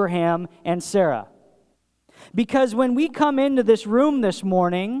Abraham and Sarah. Because when we come into this room this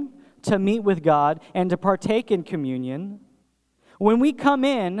morning to meet with God and to partake in communion, when we come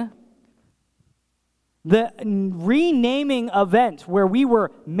in, the renaming event where we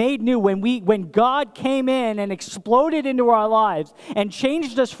were made new, when God came in and exploded into our lives and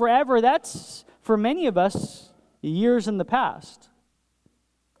changed us forever, that's, for many of us, years in the past.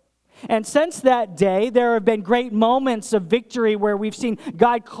 And since that day, there have been great moments of victory where we've seen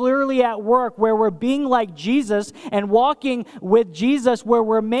God clearly at work, where we're being like Jesus and walking with Jesus, where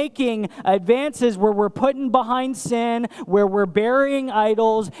we're making advances, where we're putting behind sin, where we're burying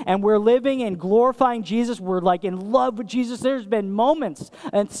idols, and we're living and glorifying Jesus. We're like in love with Jesus. There's been moments,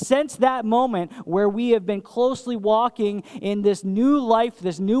 and since that moment, where we have been closely walking in this new life,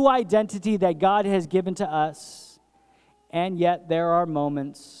 this new identity that God has given to us. And yet there are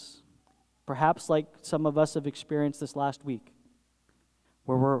moments, perhaps like some of us have experienced this last week,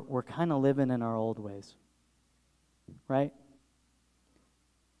 where we're kind of living in our old ways, right?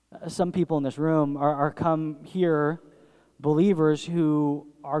 Some people in this room are come here, believers who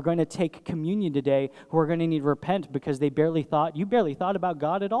are going to take communion today, who are going to need to repent because you barely thought about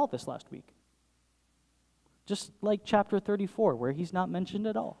God at all this last week. Just like chapter 34, where he's not mentioned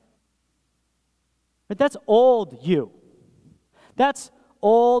at all. But that's old you. That's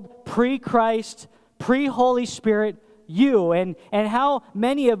old, pre-Christ, pre-Holy Spirit you. And how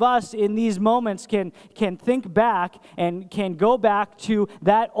many of us in these moments can think back and can go back to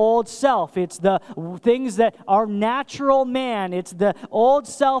that old self. It's the things that are natural man. It's the old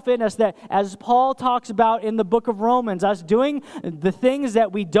self in us that, as Paul talks about in the book of Romans, us doing the things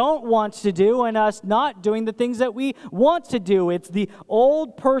that we don't want to do and us not doing the things that we want to do. It's the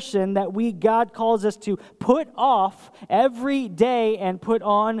old person that God calls us to put off every day and put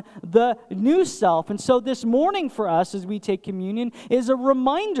on the new self. And so this morning for us, as we take communion, is a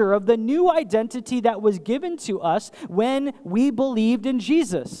reminder of the new identity that was given to us when we believed in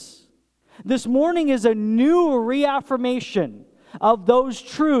Jesus. This morning is a new reaffirmation of those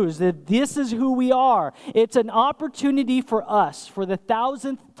truths, that this is who we are. It's an opportunity for us, for the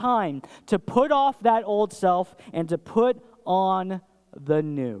 1,000th time, to put off that old self and to put on the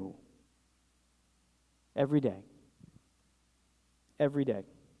new. Every day. Every day.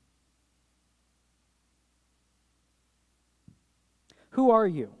 Who are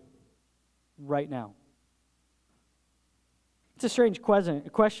you right now? It's a strange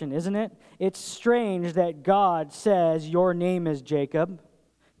question, isn't it? It's strange that God says, your name is Jacob.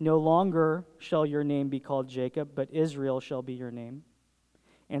 No longer shall your name be called Jacob, but Israel shall be your name.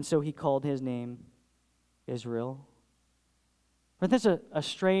 And so he called his name Israel. But that's a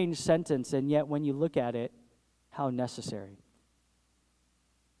strange sentence, and yet when you look at it, how necessary.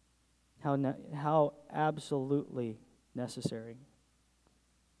 How absolutely necessary.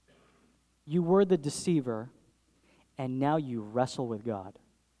 You were the deceiver, and now you wrestle with God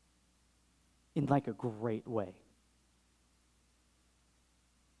in like a great way.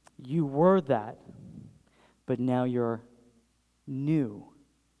 You were that, but now you're new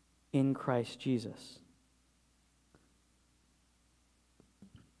in Christ Jesus.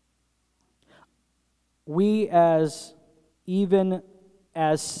 We even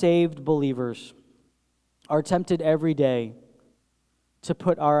as saved believers are tempted every day to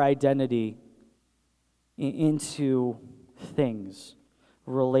put our identity into things,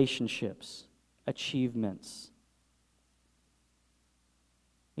 relationships, achievements.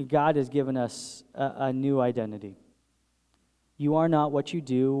 God has given us a new identity. You are not what you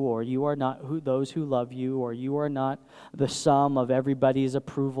do, or you are not those who love you, or you are not the sum of everybody's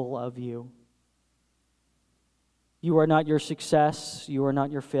approval of you. You are not your success. You are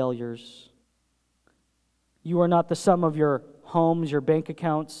not your failures. You are not the sum of your homes, your bank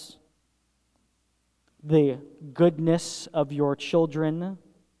accounts, the goodness of your children,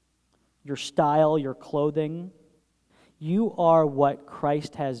 your style, your clothing. You are what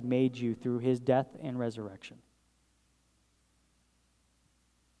Christ has made you through his death and resurrection.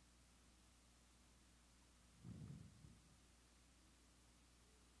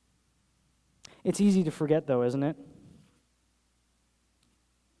 It's easy to forget, though, isn't it?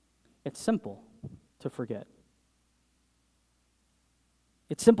 It's simple to forget.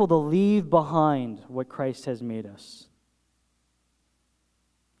 It's simple to leave behind what Christ has made us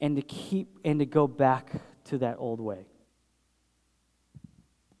and to go back to that old way.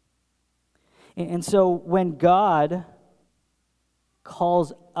 And so when God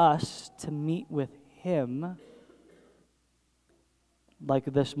calls us to meet with Him, like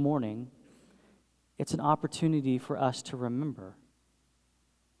this morning, it's an opportunity for us to remember.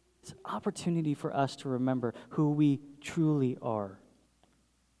 It's an opportunity for us to remember who we truly are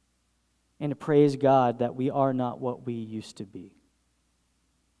and to praise God that we are not what we used to be.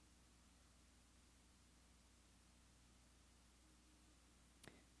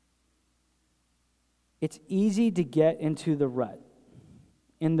 It's easy to get into the rut,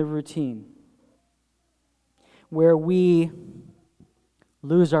 in the routine, where we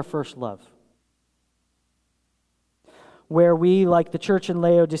lose our first love. Where we, like the church in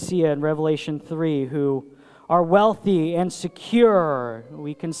Laodicea in Revelation 3, who are wealthy and secure,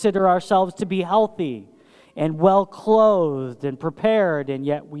 we consider ourselves to be healthy and well-clothed and prepared, and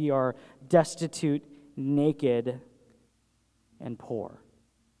yet we are destitute, naked, and poor.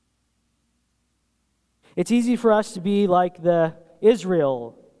 It's easy for us to be like the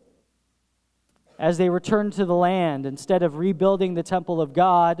Israel as they return to the land. Instead of rebuilding the temple of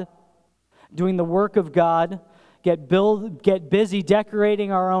God, doing the work of God, get busy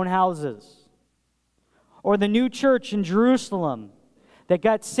decorating our own houses. Or the new church in Jerusalem that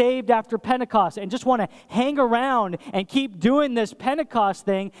got saved after Pentecost and just want to hang around and keep doing this Pentecost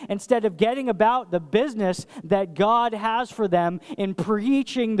thing instead of getting about the business that God has for them in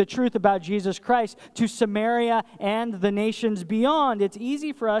preaching the truth about Jesus Christ to Samaria and the nations beyond. It's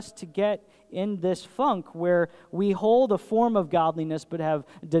easy for us to get in this funk where we hold a form of godliness but have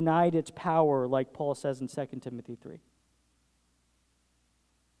denied its power, like Paul says in 2 Timothy 3.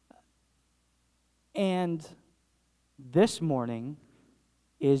 And this morning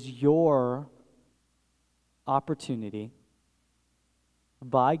is your opportunity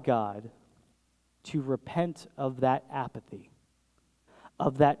by God to repent of that apathy,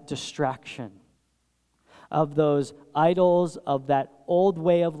 of that distraction, of those idols, of that old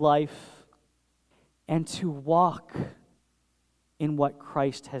way of life, and to walk in what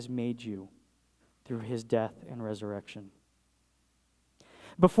Christ has made you through His death and resurrection.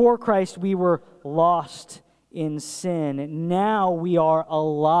 Before Christ, we were lost in sin. Now we are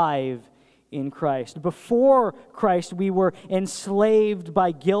alive in Christ. Before Christ, we were enslaved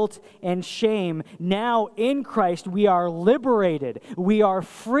by guilt and shame. Now in Christ, we are liberated. We are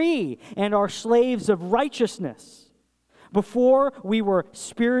free and are slaves of righteousness. Before, we were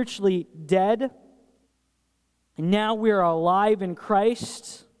spiritually dead. Now we are alive in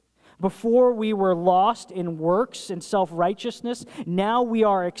Christ. Before we were lost in works and self-righteousness, now we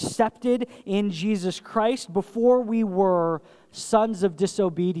are accepted in Jesus Christ. Before we were sons of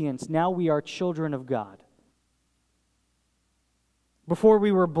disobedience, now we are children of God. Before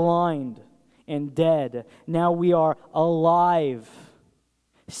we were blind and dead, now we are alive,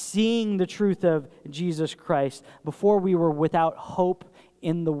 seeing the truth of Jesus Christ. Before we were without hope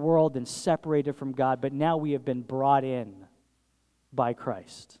in the world and separated from God, but now we have been brought in by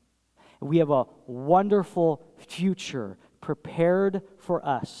Christ. We have a wonderful future prepared for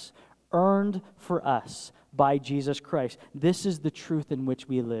us, earned for us by Jesus Christ. This is the truth in which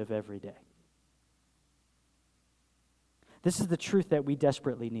we live every day. This is the truth that we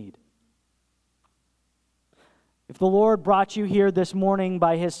desperately need. If the Lord brought you here this morning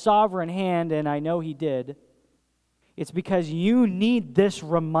by His sovereign hand, and I know He did, it's because you need this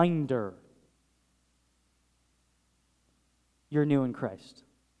reminder. You're new in Christ.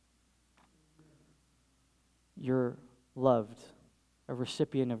 You're loved, a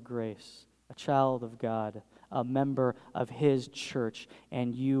recipient of grace, a child of God, a member of His church,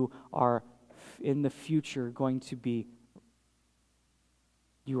 and you are in the future going to be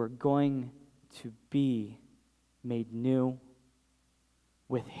made new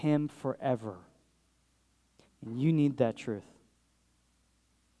with Him forever. And you need that truth.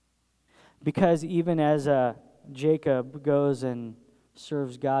 Because even as Jacob goes and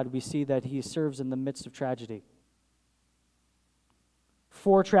serves God, we see that he serves in the midst of tragedy.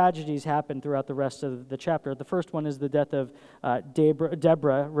 4 tragedies happen throughout the rest of the chapter. The first one is the death of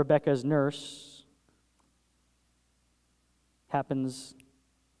Deborah, Rebekah's nurse. Happens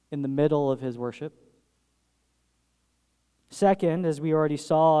in the middle of his worship. Second, as we already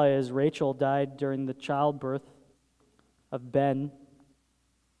saw, is Rachel died during the childbirth of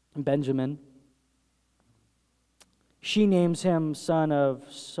Benjamin. She names him son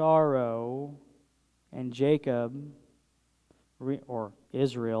of sorrow And Jacob, or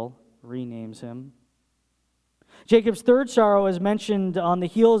Israel, renames him. Jacob's third sorrow is mentioned on the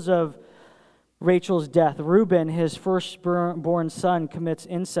heels of Rachel's death. Reuben, his firstborn son, commits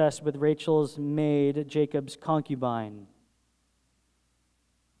incest with Rachel's maid, Jacob's concubine.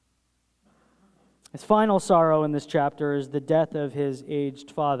 His final sorrow in this chapter is the death of his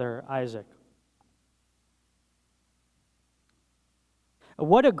aged father, Isaac.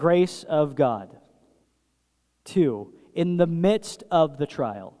 What a grace of God, too, in the midst of the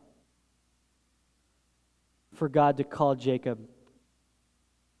trial, for God to call Jacob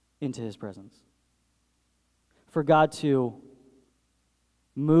into his presence. For God to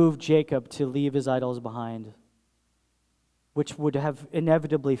move Jacob to leave his idols behind, which would have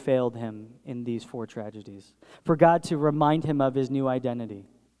inevitably failed him in these 4 tragedies. For God to remind him of his new identity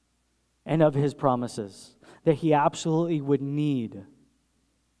and of his promises that he absolutely would need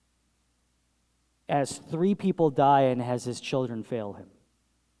as 3 people die and as his children fail him.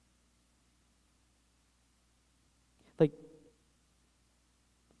 Like,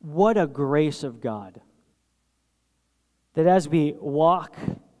 what a grace of God. That as we walk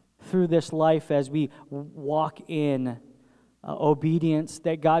through this life, as we walk in obedience,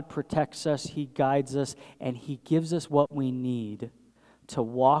 that God protects us, He guides us, and He gives us what we need to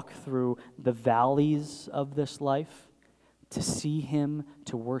walk through the valleys of this life, to see Him,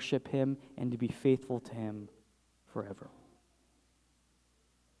 to worship Him, and to be faithful to Him forever.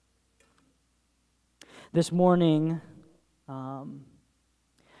 This morning,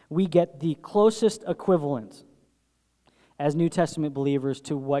 we get the closest equivalent as New Testament believers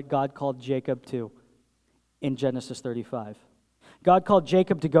to what God called Jacob to in Genesis 35. God called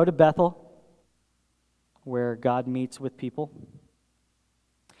Jacob to go to Bethel, where God meets with people,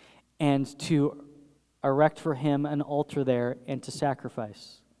 and to erect for him an altar there and to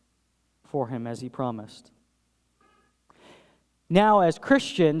sacrifice for him as he promised. Now, as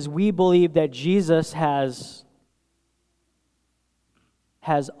Christians, we believe that Jesus has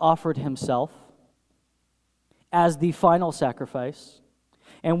offered himself as the final sacrifice.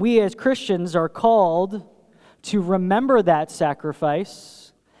 And we as Christians are called to remember that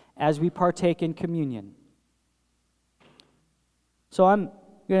sacrifice as we partake in communion. So I'm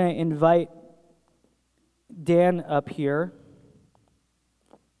going to invite Dan up here.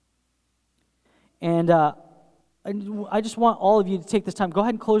 And I just want all of you to take this time. Go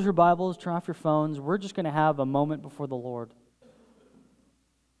ahead and close your Bibles, turn off your phones. We're just going to have a moment before the Lord.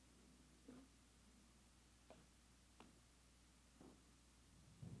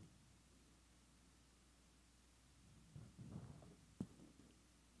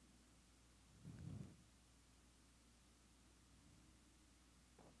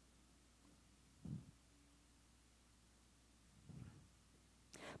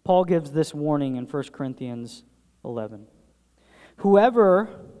 Paul gives this warning in 1 Corinthians 11. Whoever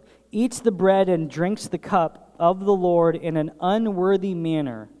eats the bread and drinks the cup of the Lord in an unworthy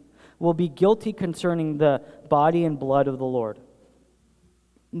manner will be guilty concerning the body and blood of the Lord.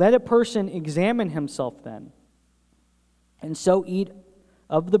 Let a person examine himself then, and so eat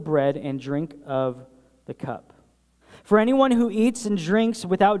of the bread and drink of the cup. For anyone who eats and drinks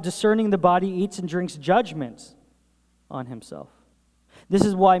without discerning the body eats and drinks judgment on himself. This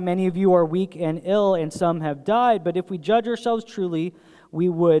is why many of you are weak and ill, and some have died. But if we judge ourselves truly, we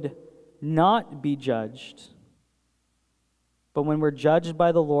would not be judged. But when we're judged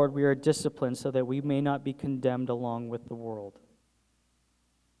by the Lord, we are disciplined so that we may not be condemned along with the world.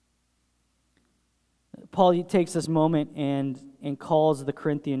 Paul takes this moment and calls the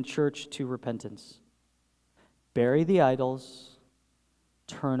Corinthian church to repentance. Bury the idols,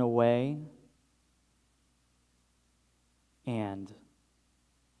 turn away, and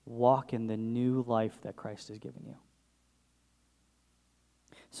walk in the new life that Christ has given you.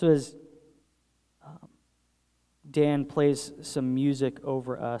 So as Dan plays some music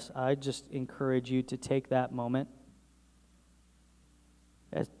over us, I just encourage you to take that moment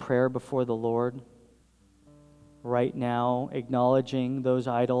as prayer before the Lord right now, acknowledging those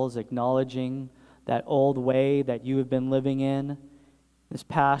idols, acknowledging that old way that you have been living in this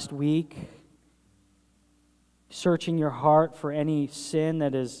past week, searching your heart for any sin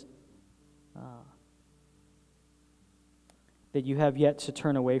that is that you have yet to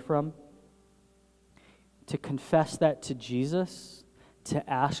turn away from, to confess that to Jesus, to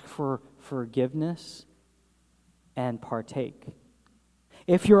ask for forgiveness, and partake.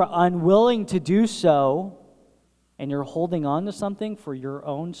 If you're unwilling to do so, and you're holding on to something for your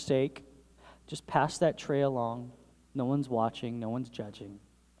own sake, just pass that tray along. No one's watching, no one's judging.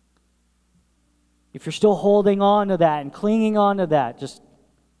 If you're still holding on to that and clinging on to that, just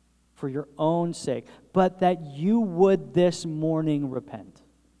for your own sake, but that you would this morning repent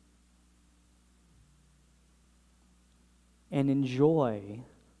and enjoy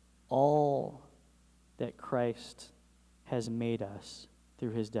all that Christ has made us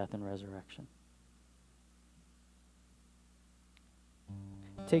through his death and resurrection.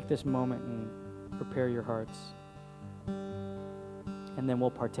 Take this moment and prepare your hearts, and then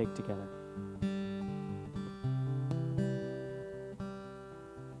we'll partake together.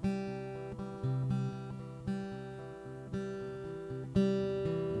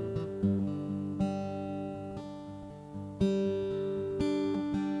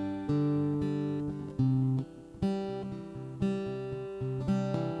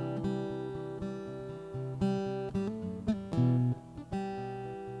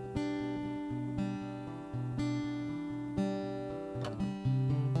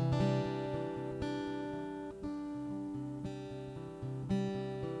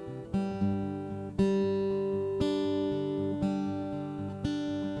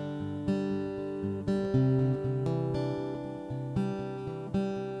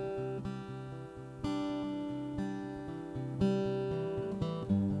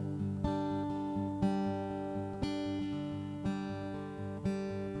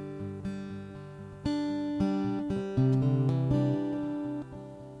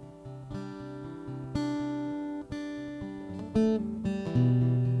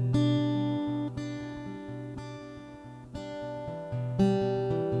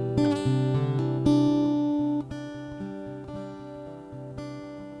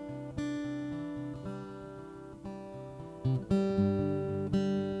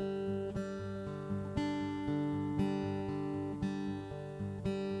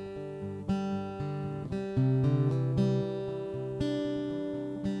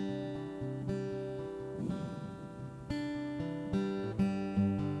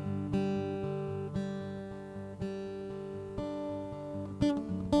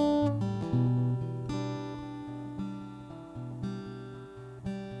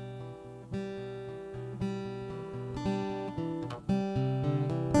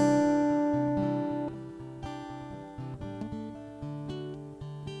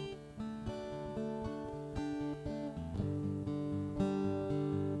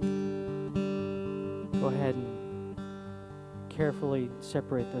 Go ahead and carefully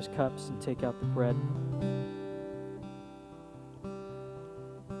separate those cups and take out the bread.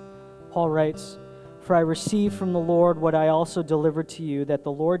 Paul writes, "For I received from the Lord what I also delivered to you, that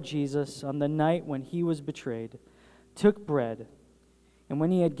the Lord Jesus, on the night when he was betrayed, took bread, and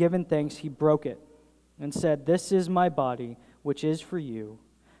when he had given thanks, he broke it, and said, 'This is my body, which is for you.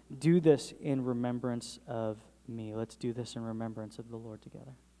 Do this in remembrance of me.'" Let's do this in remembrance of the Lord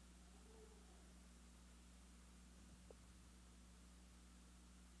together.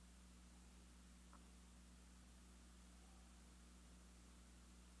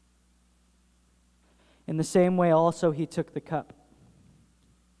 In the same way also he took the cup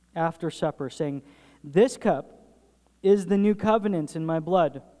after supper, saying, "This cup is the new covenant in my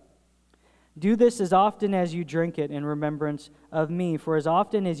blood. Do this as often as you drink it in remembrance of me. For as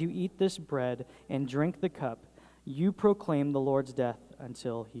often as you eat this bread and drink the cup, you proclaim the Lord's death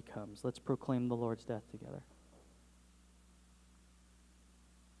until he comes." Let's proclaim the Lord's death together.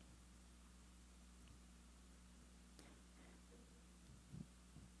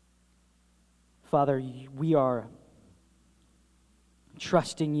 Father, we are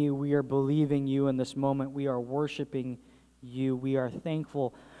trusting you. We are believing you in this moment. We are worshiping you. We are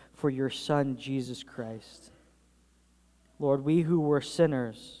thankful for your Son, Jesus Christ. Lord, we who were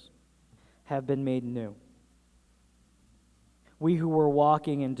sinners have been made new. We who were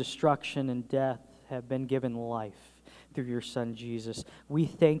walking in destruction and death have been given life through your Son, Jesus. We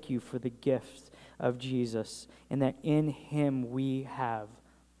thank you for the gift of Jesus, and that in him we have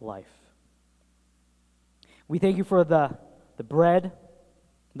life. We thank you for the bread,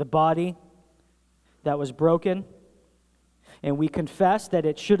 the body that was broken. And we confess that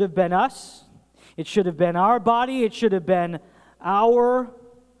it should have been us. It should have been our body. It should have been our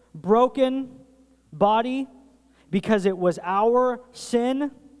broken body because it was our sin.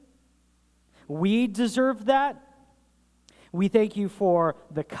 We deserve that. We thank you for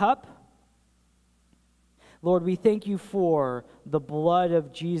the cup. Lord, we thank you for the blood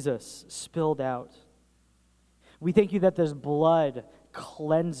of Jesus spilled out. We thank you that this blood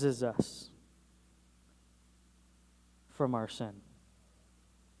cleanses us from our sin.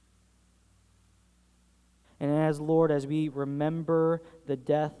 And as Lord, as we remember the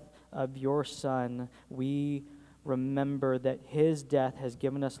death of your Son, we remember that his death has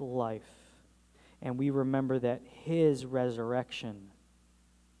given us life. And we remember that his resurrection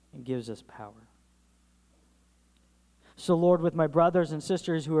gives us power. So, Lord, with my brothers and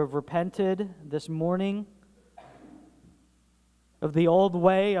sisters who have repented this morning of the old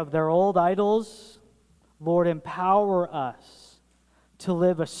way, of their old idols, Lord, empower us to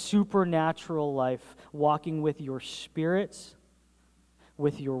live a supernatural life, walking with your Spirit,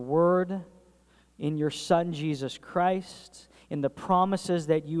 with your Word, in your Son, Jesus Christ, in the promises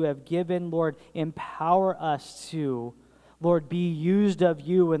that you have given. Lord, empower us to, Lord, be used of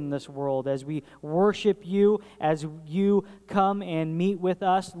you in this world as we worship you, as you come and meet with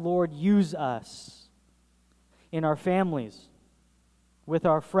us. Lord, use us in our families, with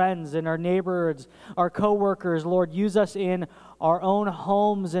our friends, in our neighbors, our co-workers. Lord, use us in our own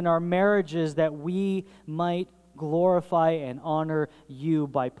homes, in our marriages, that we might glorify and honor you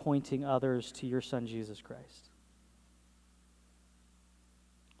by pointing others to your Son, Jesus Christ.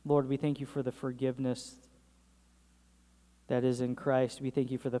 Lord, we thank you for the forgiveness that is in Christ. We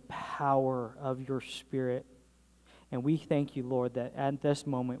thank you for the power of your Spirit. And we thank you, Lord, that at this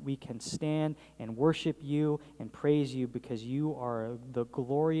moment we can stand and worship you and praise you, because you are the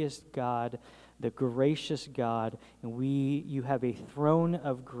glorious God, the gracious God, and you have a throne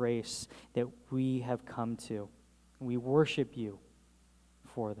of grace that we have come to. And we worship you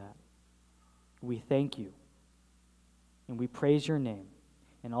for that. We thank you, and we praise your name.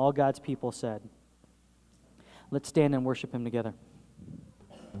 And all God's people said, let's stand and worship him together.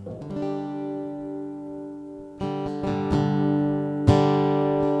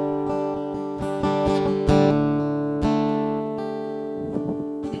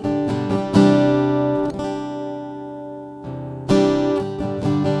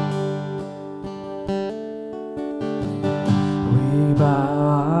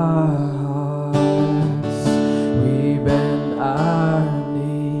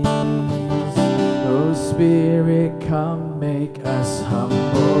 Come make us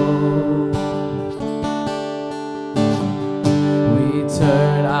humble. We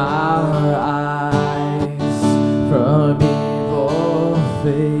turn our eyes from evil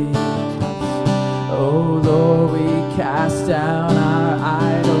things. Oh Lord, we cast down our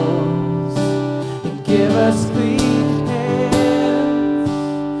idols and give us clean hands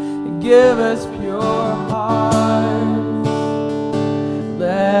and give us pure hearts.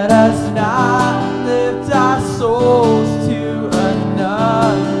 Let us not lift our souls to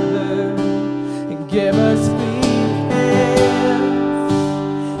another, and give us clean hands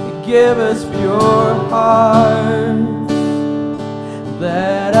and give us pure hearts.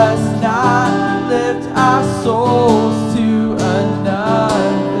 Let us not lift our souls to another.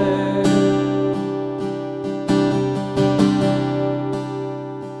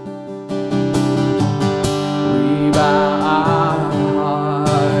 We bow our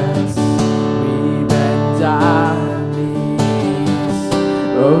hearts, we bend our knees.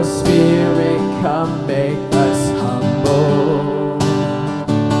 Oh Spirit, come make us humble.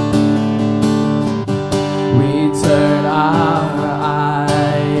 We turn our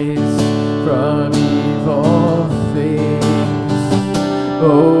eyes from evil things.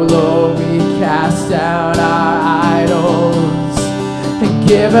 Oh Lord, we cast down our idols and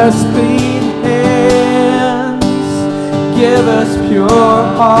give us clean hands, give us pure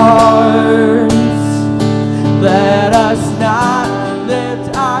hearts. Let us not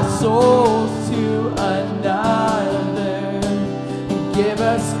lift our souls to another, and give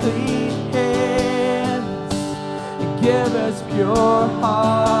us clean hands, and give us pure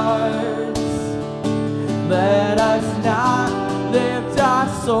hearts. Let us not lift our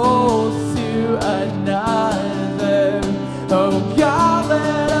souls to another. Oh God,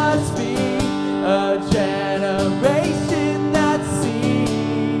 let us be a generation that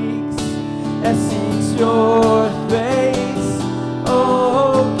seeks your face.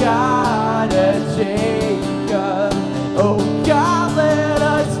 Oh God of Jacob, oh God, let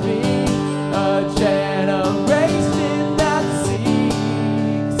us be a generation that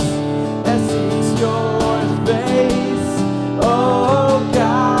seeks your face. Oh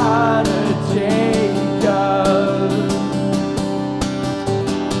God of Jacob.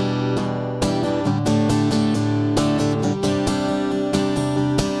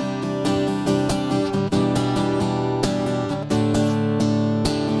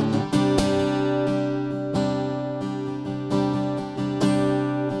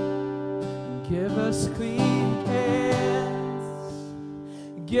 Give us clean hands,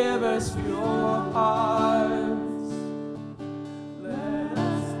 give us pure hearts. Let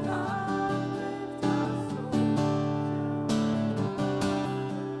us not lift our souls to another.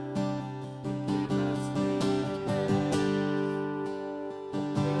 Give us clean hands,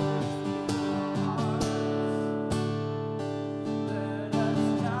 give us pure hearts. Let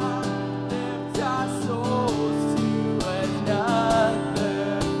us not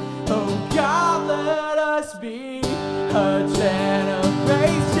a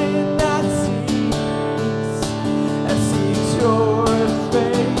generation that seeks your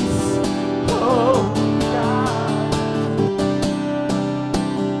face, oh God.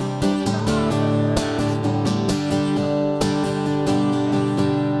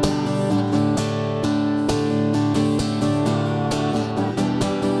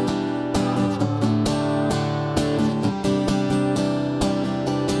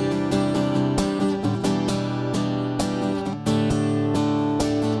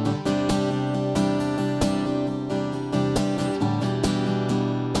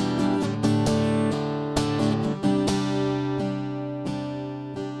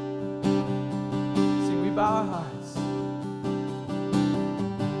 Sing, we bow our hearts. We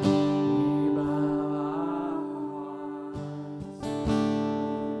bow our hearts. We bend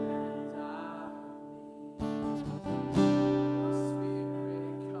our knees.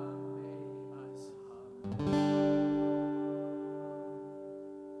 Spirit, come, make us humble.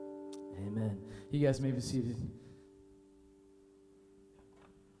 Amen. You guys may be seated.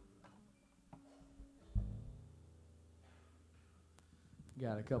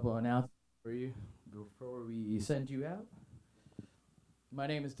 Got a couple of announcements for you before we send you out. My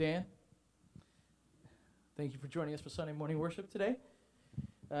name is Dan. Thank you for joining us for Sunday morning worship today.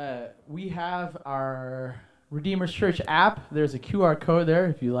 We have our Redeemer's Church app. There's a QR code there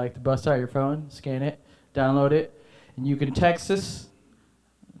if you like to bust out your phone, scan it, download it, and you can text us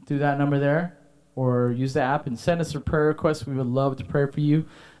through that number there or use the app and send us a prayer request. We would love to pray for you.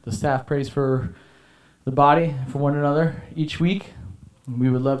 The staff prays for the body, for one another each week.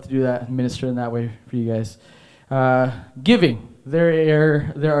 We would love to do that and minister in that way for you guys. Giving.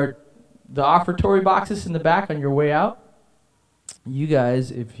 There are the offertory boxes in the back on your way out. You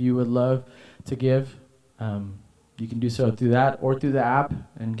guys, if you would love to give, you can do so through that or through the app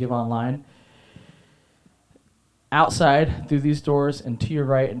and give online. Outside, through these doors and to your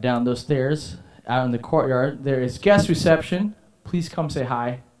right and down those stairs, out in the courtyard, there is guest reception. Please come say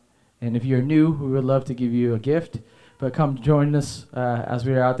hi. And if you're new, we would love to give you a gift. But come join us as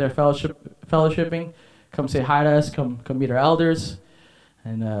we are out there fellowshipping. Come say hi to us. Come meet our elders.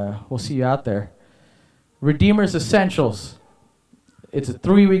 And we'll see you out there. Redeemer's Essentials. It's a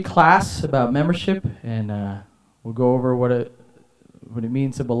 3-week class about membership. And we'll go over what it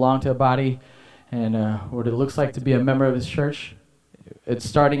means to belong to a body and what it looks like to be a member of this church. It's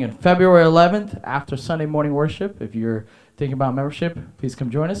starting on February 11th after Sunday morning worship. If you're thinking about membership, please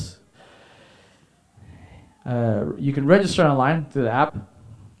come join us. You can register online through the app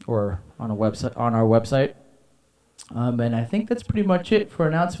or on our website. And I think that's pretty much it for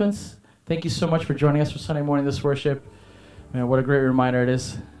announcements. Thank you so much for joining us for Sunday morning this worship. Man, what a great reminder it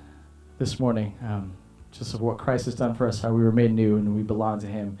is this morning, just of what Christ has done for us, how we were made new and we belong to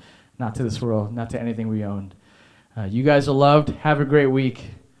him, not to this world, not to anything we owned. You guys are loved. Have a great week.